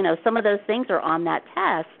table. Some of those things are on that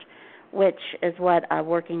test, which is what a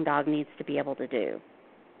working dog needs to be able to do.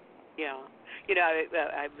 Yeah.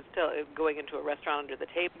 I was still going into a restaurant under the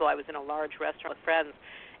table. I was in a large restaurant with friends,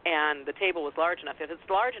 and the table was large enough. If it's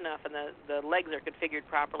large enough and the legs are configured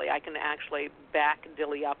properly, I can actually back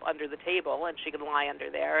Dilly up under the table, and she can lie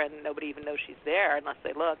under there, and nobody even knows she's there unless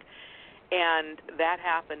they look. And that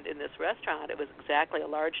happened in this restaurant. It was exactly a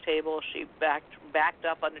large table. She backed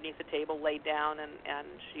up underneath the table, laid down, and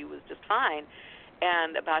she was just fine.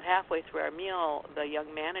 And about halfway through our meal, the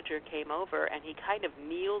young manager came over, and he kind of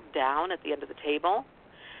kneeled down at the end of the table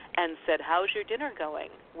and said, "How's your dinner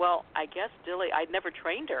going?" Well, I guess Dilly, I'd never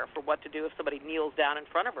trained her for what to do if somebody kneels down in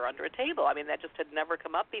front of her under a table. I mean, that just had never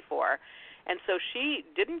come up before. And so she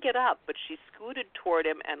didn't get up, but she scooted toward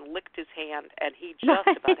him and licked his hand, and he just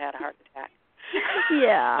about had a heart attack.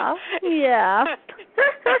 Yeah. He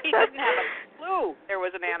didn't have a clue there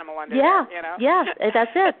was an animal under there, you know? Yeah,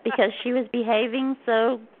 that's it, because she was behaving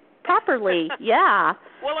so properly. Yeah.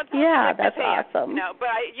 Well, it's that's awesome. But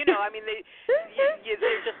I mean,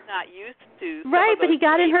 they're just not used to. Right, but he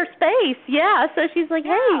got in her space. Yeah, so she's like,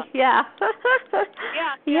 hey, yeah. So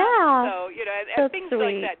and things sweet.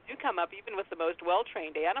 like that do come up even with the most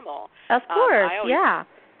well-trained animal. Of course,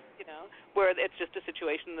 where it's just a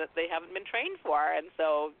situation that they haven't been trained for, and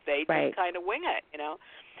so they just kind of wing it. Again,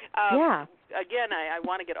 I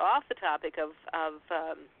want to get off the topic of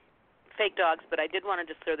fake dogs, but I did want to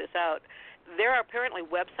just throw this out. There are apparently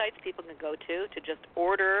websites people can go to just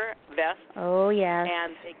order vests. Oh, yes.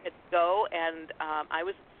 And they could go, and I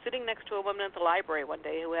was sitting next to a woman at the library one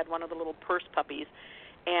day who had one of the little purse puppies,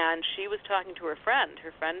 and she was talking to her friend.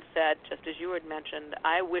 Her friend said, just as you had mentioned,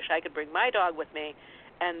 "I wish I could bring my dog with me."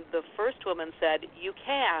 And the first woman said, "You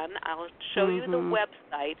can. I'll show you the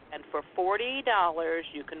website, and for $40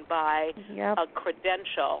 you can buy a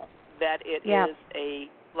credential that it is a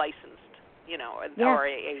licensed, or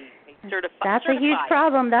a certified." That's a huge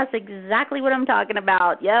problem. That's exactly what I'm talking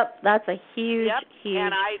about. Yep, that's a huge.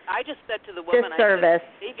 And I just said to the woman, disservice. I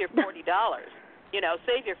said, "Save your $40.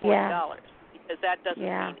 Save your $40 because that doesn't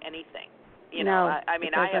mean anything." I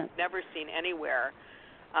mean, I have never seen anywhere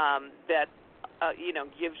that.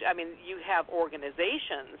 Gives. I mean, you have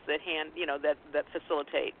organizations that that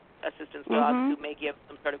facilitate assistance dogs who may give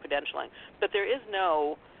some sort of credentialing, but there's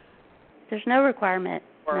no requirement.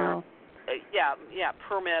 Permit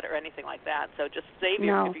or anything like that. So just save if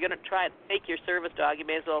you're going to try and take your service dog, you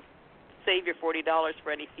may as well save your $40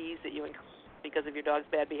 for any fees that you incur because of your dog's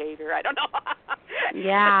bad behavior. I don't know.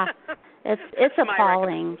 It's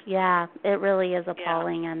appalling. Yeah, it really is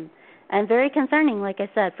appalling and very concerning. Like I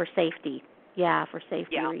said, for safety. Yeah, for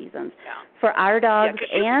safety reasons. Yeah. For our dogs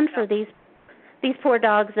and for these poor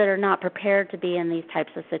dogs that are not prepared to be in these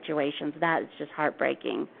types of situations. That is just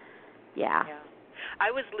heartbreaking. Yeah.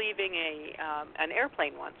 I was leaving an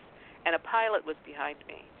airplane once, and a pilot was behind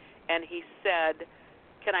me, and he said,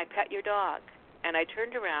 "Can I pet your dog?" And I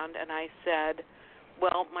turned around and I said,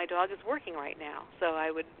 "Well, my dog is working right now, so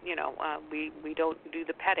I would, we don't do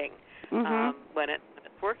the petting when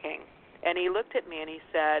it's working." And he looked at me and he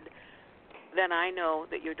said, "Then I know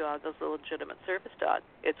that your dog is a legitimate service dog.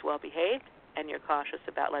 It's well behaved, and you're cautious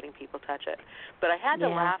about letting people touch it." But I had to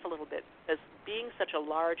laugh a little bit because being such a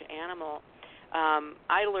large animal,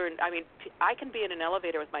 I learned. I mean, I can be in an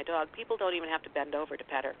elevator with my dog. People don't even have to bend over to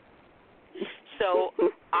pet her. So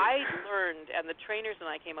I learned, and the trainers and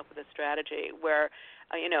I came up with a strategy where,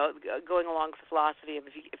 going along with the philosophy of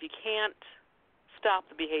if you can't stop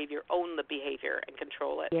the behavior, own the behavior and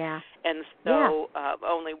control it. Yeah. And so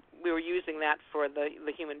only we were using that for the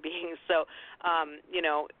human beings. So,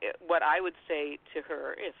 what I would say to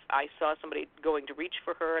her, if I saw somebody going to reach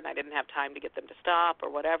for her and I didn't have time to get them to stop or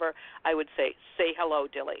whatever, I would say hello,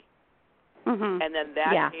 Dilly. And then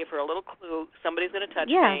that gave her a little clue. Somebody's going to touch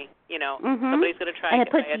me. Somebody's going to try and and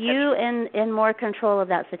it puts you in more control of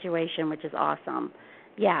that situation, which is awesome.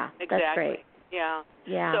 Yeah, exactly. That's great. Yeah.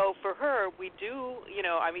 So for her, we do,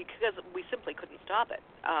 because we simply couldn't stop it.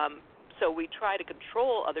 So we try to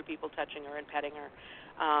control other people touching her and petting her,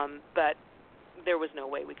 but there was no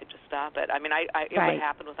way we could just stop it. I mean, it would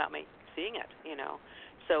happen without me seeing it,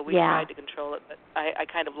 So we tried to control it, but I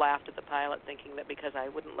kind of laughed at the pilot, thinking that because I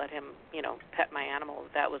wouldn't let him, pet my animal,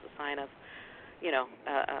 that was a sign of,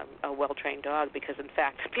 a well-trained dog. Because in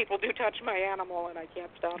fact, people do touch my animal, and I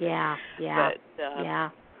can't stop it. But,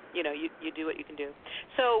 you do what you can do.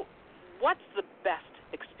 So, what's the best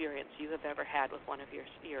experience you have ever had with one of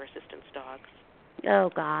your assistance dogs? Oh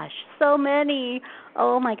gosh, so many.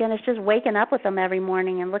 Oh my goodness, just waking up with them every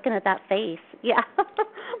morning and looking at that face. Yeah.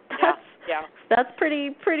 That's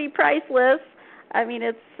pretty priceless. I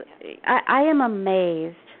mean, I am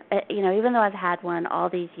amazed. Even though I've had one all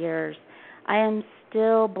these years, I am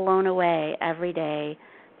still blown away every day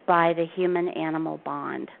by the human-animal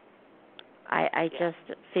bond. I just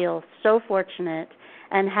feel so fortunate,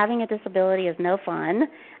 and having a disability is no fun,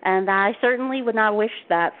 and I certainly would not wish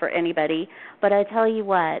that for anybody. But I tell you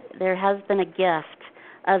what, there has been a gift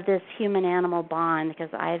of this human-animal bond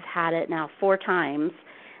because I've had it now 4 times,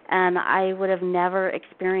 and I would have never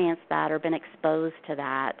experienced that or been exposed to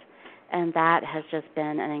that. And that has just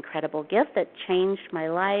been an incredible gift that changed my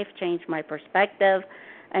life, changed my perspective.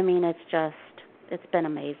 I mean, it's been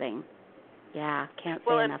amazing. Yeah, can't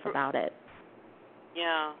say enough about it.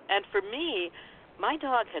 Yeah, and for me, my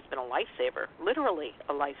dog has been a lifesaver, literally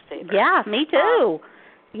a lifesaver. Yeah, me too.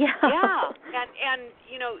 Yeah. Yeah, and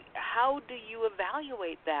how do you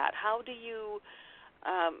evaluate that? How do you,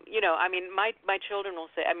 I mean, my children will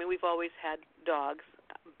say, I mean, we've always had dogs,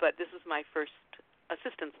 but this is my first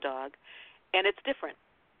assistance dog, and it's different.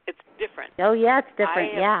 It's different. Oh, yeah, it's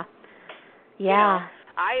different, yeah.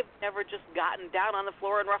 I've never just gotten down on the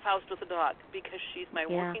floor and roughhoused with a dog because she's my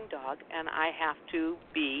working dog, and I have to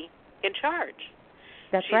be in charge.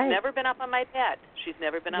 That's She's right. never been up on my bed. She's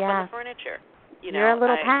never been up on the furniture. You're a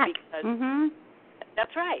little pack.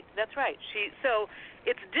 That's right. So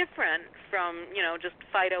it's different from, just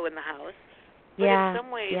Fido in the house. But in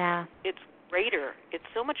some ways, it's greater. It's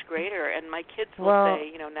so much greater. And my kids will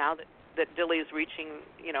say, now that Dilly is reaching,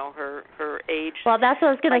 her age. Well, that's what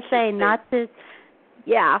I was going to say.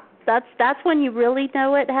 That's when you really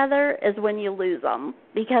know it, Heather, is when you lose them.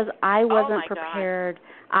 Because I wasn't prepared. God.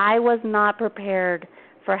 I was not prepared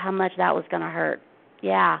for how much that was going to hurt.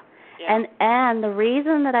 Yeah. And the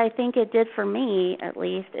reason that I think it did for me, at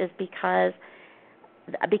least, is because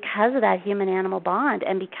of that human-animal bond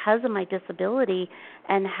and because of my disability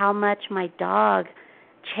and how much my dog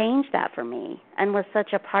changed that for me and was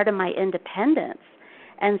such a part of my independence.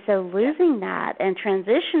 And so losing that and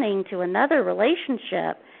transitioning to another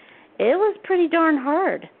relationship, it was pretty darn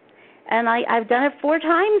hard. And I've done it 4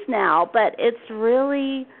 times now, but it's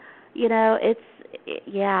really,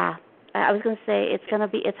 I was going to say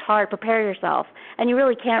it's hard. Prepare yourself, and you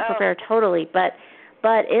really can't prepare totally. But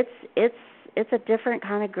it's a different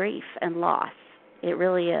kind of grief and loss. It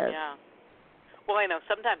really is. Yeah. Well, I know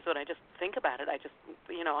sometimes when I just think about it, I just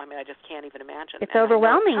can't even imagine. It's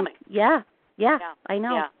overwhelming. Yeah, I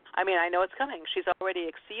know. Yeah. I mean, I know it's coming. She's already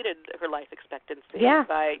exceeded her life expectancy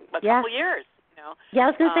by a couple years. Yeah, I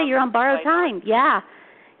was going to say you're on borrowed time. Yeah,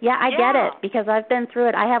 I get it because I've been through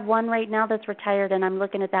it. I have one right now that's retired, and I'm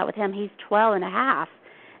looking at that with him. He's 12 and a half,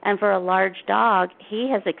 and for a large dog, he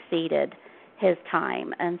has exceeded his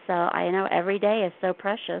time. And so I know every day is so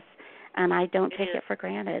precious, and I don't take it for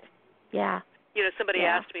granted. Yeah. Somebody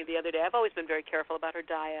asked me the other day, I've always been very careful about her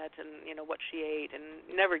diet and, what she ate, and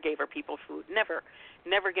never gave her people food.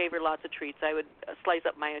 Never gave her lots of treats. I would slice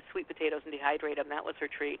up my sweet potatoes and dehydrate them. That was her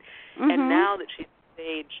treat. And now that she's of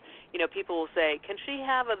age, people will say, can she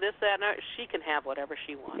have this, that, and she can have whatever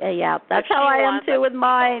she wants. Yeah, that's how I am too with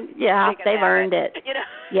mine. Yeah, they've earned it.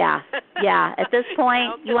 Yeah. At this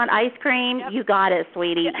point, you want ice cream? Yep. You got it,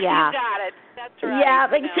 sweetie. Yeah. You got it. That's right. Yeah,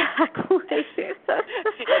 exactly.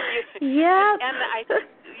 Yeah. And I think,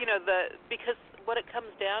 because what it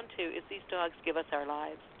comes down to is these dogs give us our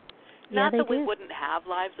lives. Not that we wouldn't have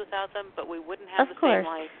lives without them, but we wouldn't have the same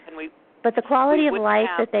life. But the quality of life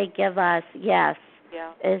that they give us,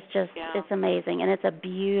 is just, it's amazing. And it's a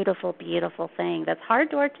beautiful, beautiful thing that's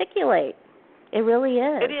hard to articulate. It really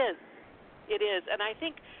is. It is. And I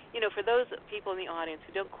think, for those people in the audience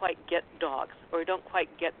who don't quite get dogs or don't quite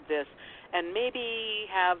get this and maybe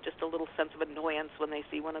have just a little sense of annoyance when they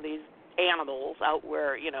see one of these animals out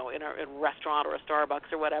where, in a restaurant or a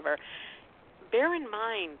Starbucks or whatever, bear in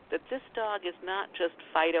mind that this dog is not just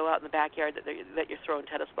Fido out in the backyard that you're throwing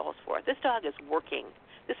tennis balls for. This dog is working.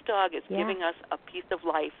 This dog is giving us a piece of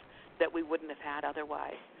life that we wouldn't have had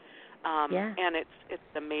otherwise. And it's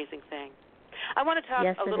an amazing thing. I want to talk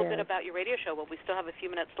a little bit about your radio show. Well, we still have a few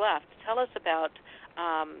minutes left. Tell us about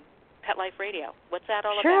Pet Life Radio. What's that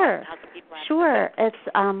all about? How can people access it?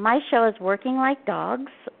 It's my show is Working Like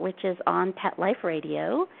Dogs, which is on Pet Life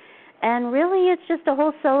Radio. And really it's just a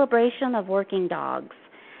whole celebration of working dogs.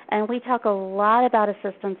 And we talk a lot about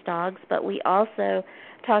assistance dogs, but we also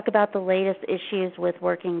talk about the latest issues with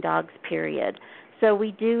working dogs, period. So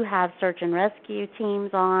we do have search and rescue teams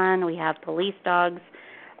on. We have police dogs,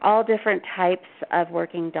 all different types of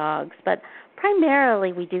working dogs. But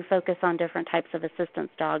primarily we do focus on different types of assistance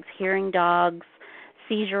dogs, hearing dogs,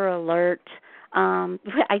 seizure alert.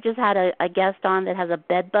 I just had a guest on that has a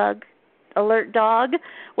bed bug alert dog,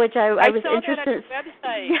 which I was interested in.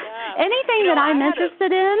 Anything that I'm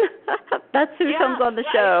interested in, that's who comes on the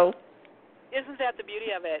show. Isn't that the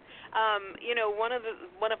beauty of it?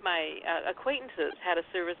 One of my acquaintances had a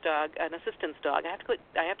service dog, an assistance dog. I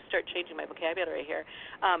have to start changing my vocabulary here.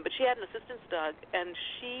 But she had an assistance dog, and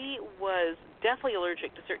she was deathly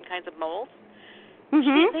allergic to certain kinds of molds.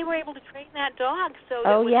 They were able to train that dog so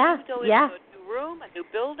that when she would go into a new room, a new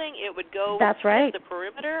building, it would go to the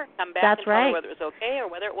perimeter, come back and tell her whether it was okay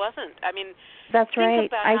or whether it wasn't. I mean,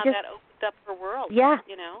 think about how that opens rocked up her world. Yeah.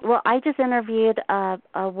 You know? Well, I just interviewed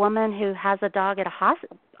a woman who has a dog at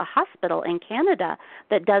a hospital in Canada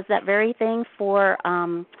that does that very thing for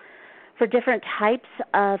different types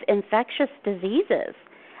of infectious diseases.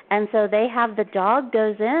 And so they have the dog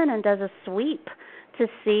goes in and does a sweep to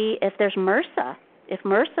see if there's MRSA, if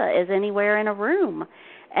MRSA is anywhere in a room.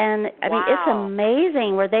 And, I mean, it's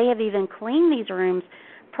amazing where they have even cleaned these rooms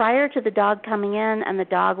prior to the dog coming in, and the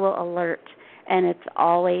dog will alert, and it's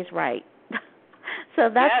always right. So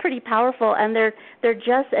that's pretty powerful. And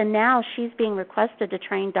and now she's being requested to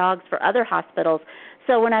train dogs for other hospitals.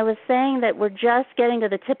 So when I was saying that we're just getting to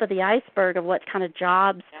the tip of the iceberg of what kind of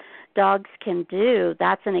jobs dogs can do,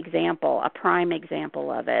 that's an example, a prime example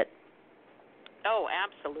of it. Oh,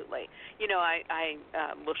 absolutely. You know, I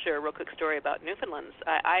will share a real quick story about Newfoundlands.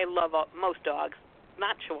 I love most dogs,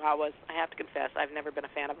 not Chihuahuas. I have to confess, I've never been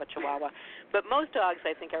a fan of a Chihuahua. But most dogs,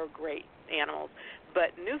 I think, are great animals.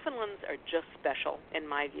 But Newfoundlands are just special, in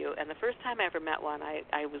my view. And the first time I ever met one,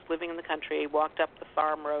 I was living in the country, walked up the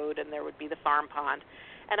farm road, and there would be the farm pond.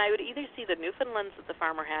 And I would either see the Newfoundlands that the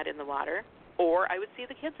farmer had in the water, or I would see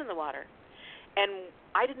the kids in the water. And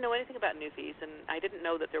I didn't know anything about Newfies, and I didn't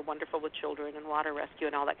know that they're wonderful with children and water rescue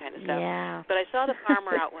and all that kind of stuff. Yeah. But I saw the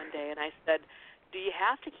farmer out one day, and I said, do you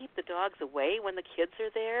have to keep the dogs away when the kids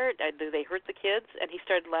are there? Do they hurt the kids? And he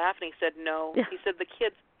started laughing. He said, no. He said, the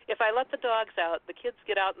kids, if I let the dogs out, the kids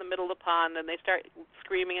get out in the middle of the pond, and they start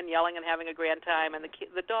screaming and yelling and having a grand time, and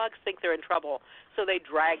the dogs think they're in trouble, so they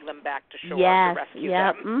drag them back to shore to rescue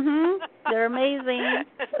them. Mm-hmm. They're amazing.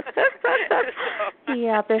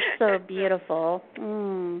 Yeah, they're so beautiful.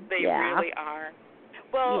 They really are.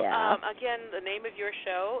 Well, again, the name of your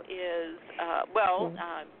show is,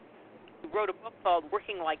 you wrote a book called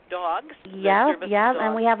Working Like Dogs.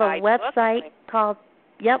 And we have a website called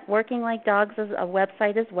Working Like Dogs is a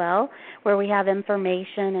website as well, where we have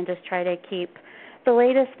information and just try to keep the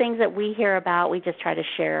latest things that we hear about. We just try to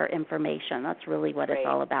share information. That's really what it's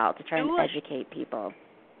all about, to try and educate people.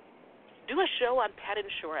 Do a show on pet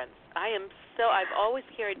insurance. I've always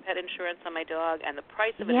carried pet insurance on my dog, and the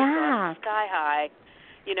price of it has gone sky high.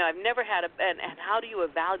 You know, I've never had and how do you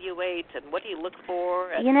evaluate, and what do you look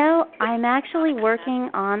for? You know, I'm actually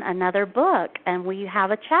working on another book, and we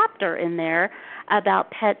have a chapter in there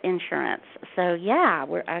about pet insurance. So,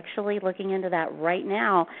 we're actually looking into that right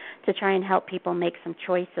now to try and help people make some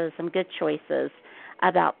good choices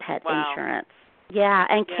about pet insurance. Yeah,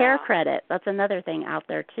 and care credit. That's another thing out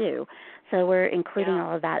there, too. So we're including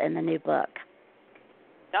all of that in the new book.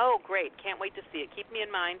 Oh, great. Can't wait to see it. Keep me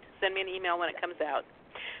in mind. Send me an email when it comes out.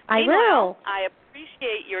 I will. I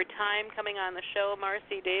appreciate your time coming on the show,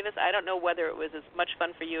 Marcy Davis. I don't know whether it was as much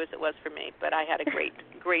fun for you as it was for me, but I had a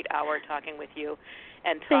great hour talking with you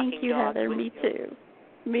and talking Thank you, dogs Heather. with Me you. too.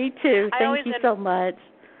 Me too. Thank you so much.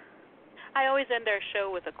 I always end our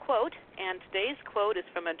show with a quote, and today's quote is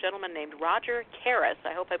from a gentleman named Roger Karras.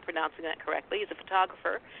 I hope I'm pronouncing that correctly. He's a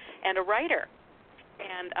photographer and a writer.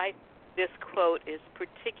 And this quote is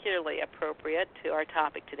particularly appropriate to our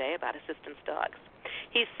topic today about assistance dogs.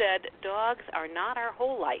 He said, dogs are not our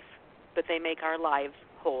whole life, but they make our lives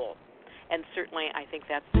whole. And certainly I think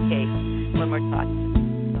that's the case when we're talking.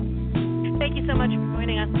 So, thank you so much for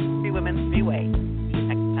joining us on 3 Women, 3 Ways. See you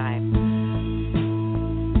next time.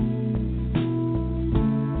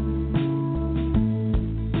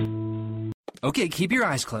 Okay, keep your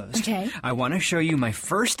eyes closed. Okay. I want to show you my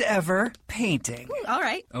first ever painting. All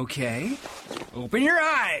right. Okay. Open your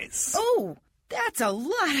eyes. Oh, that's a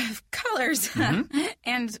lot of colors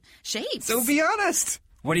and shapes. So be honest.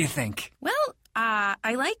 What do you think? Well,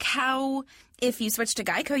 I like how if you switch to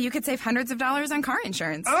Geico, you could save hundreds of dollars on car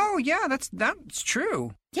insurance. Oh, yeah, that's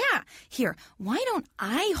true. Yeah. Here, why don't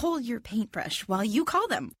I hold your paintbrush while you call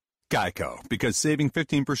them? Geico, because saving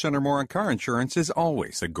 15% or more on car insurance is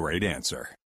always a great answer.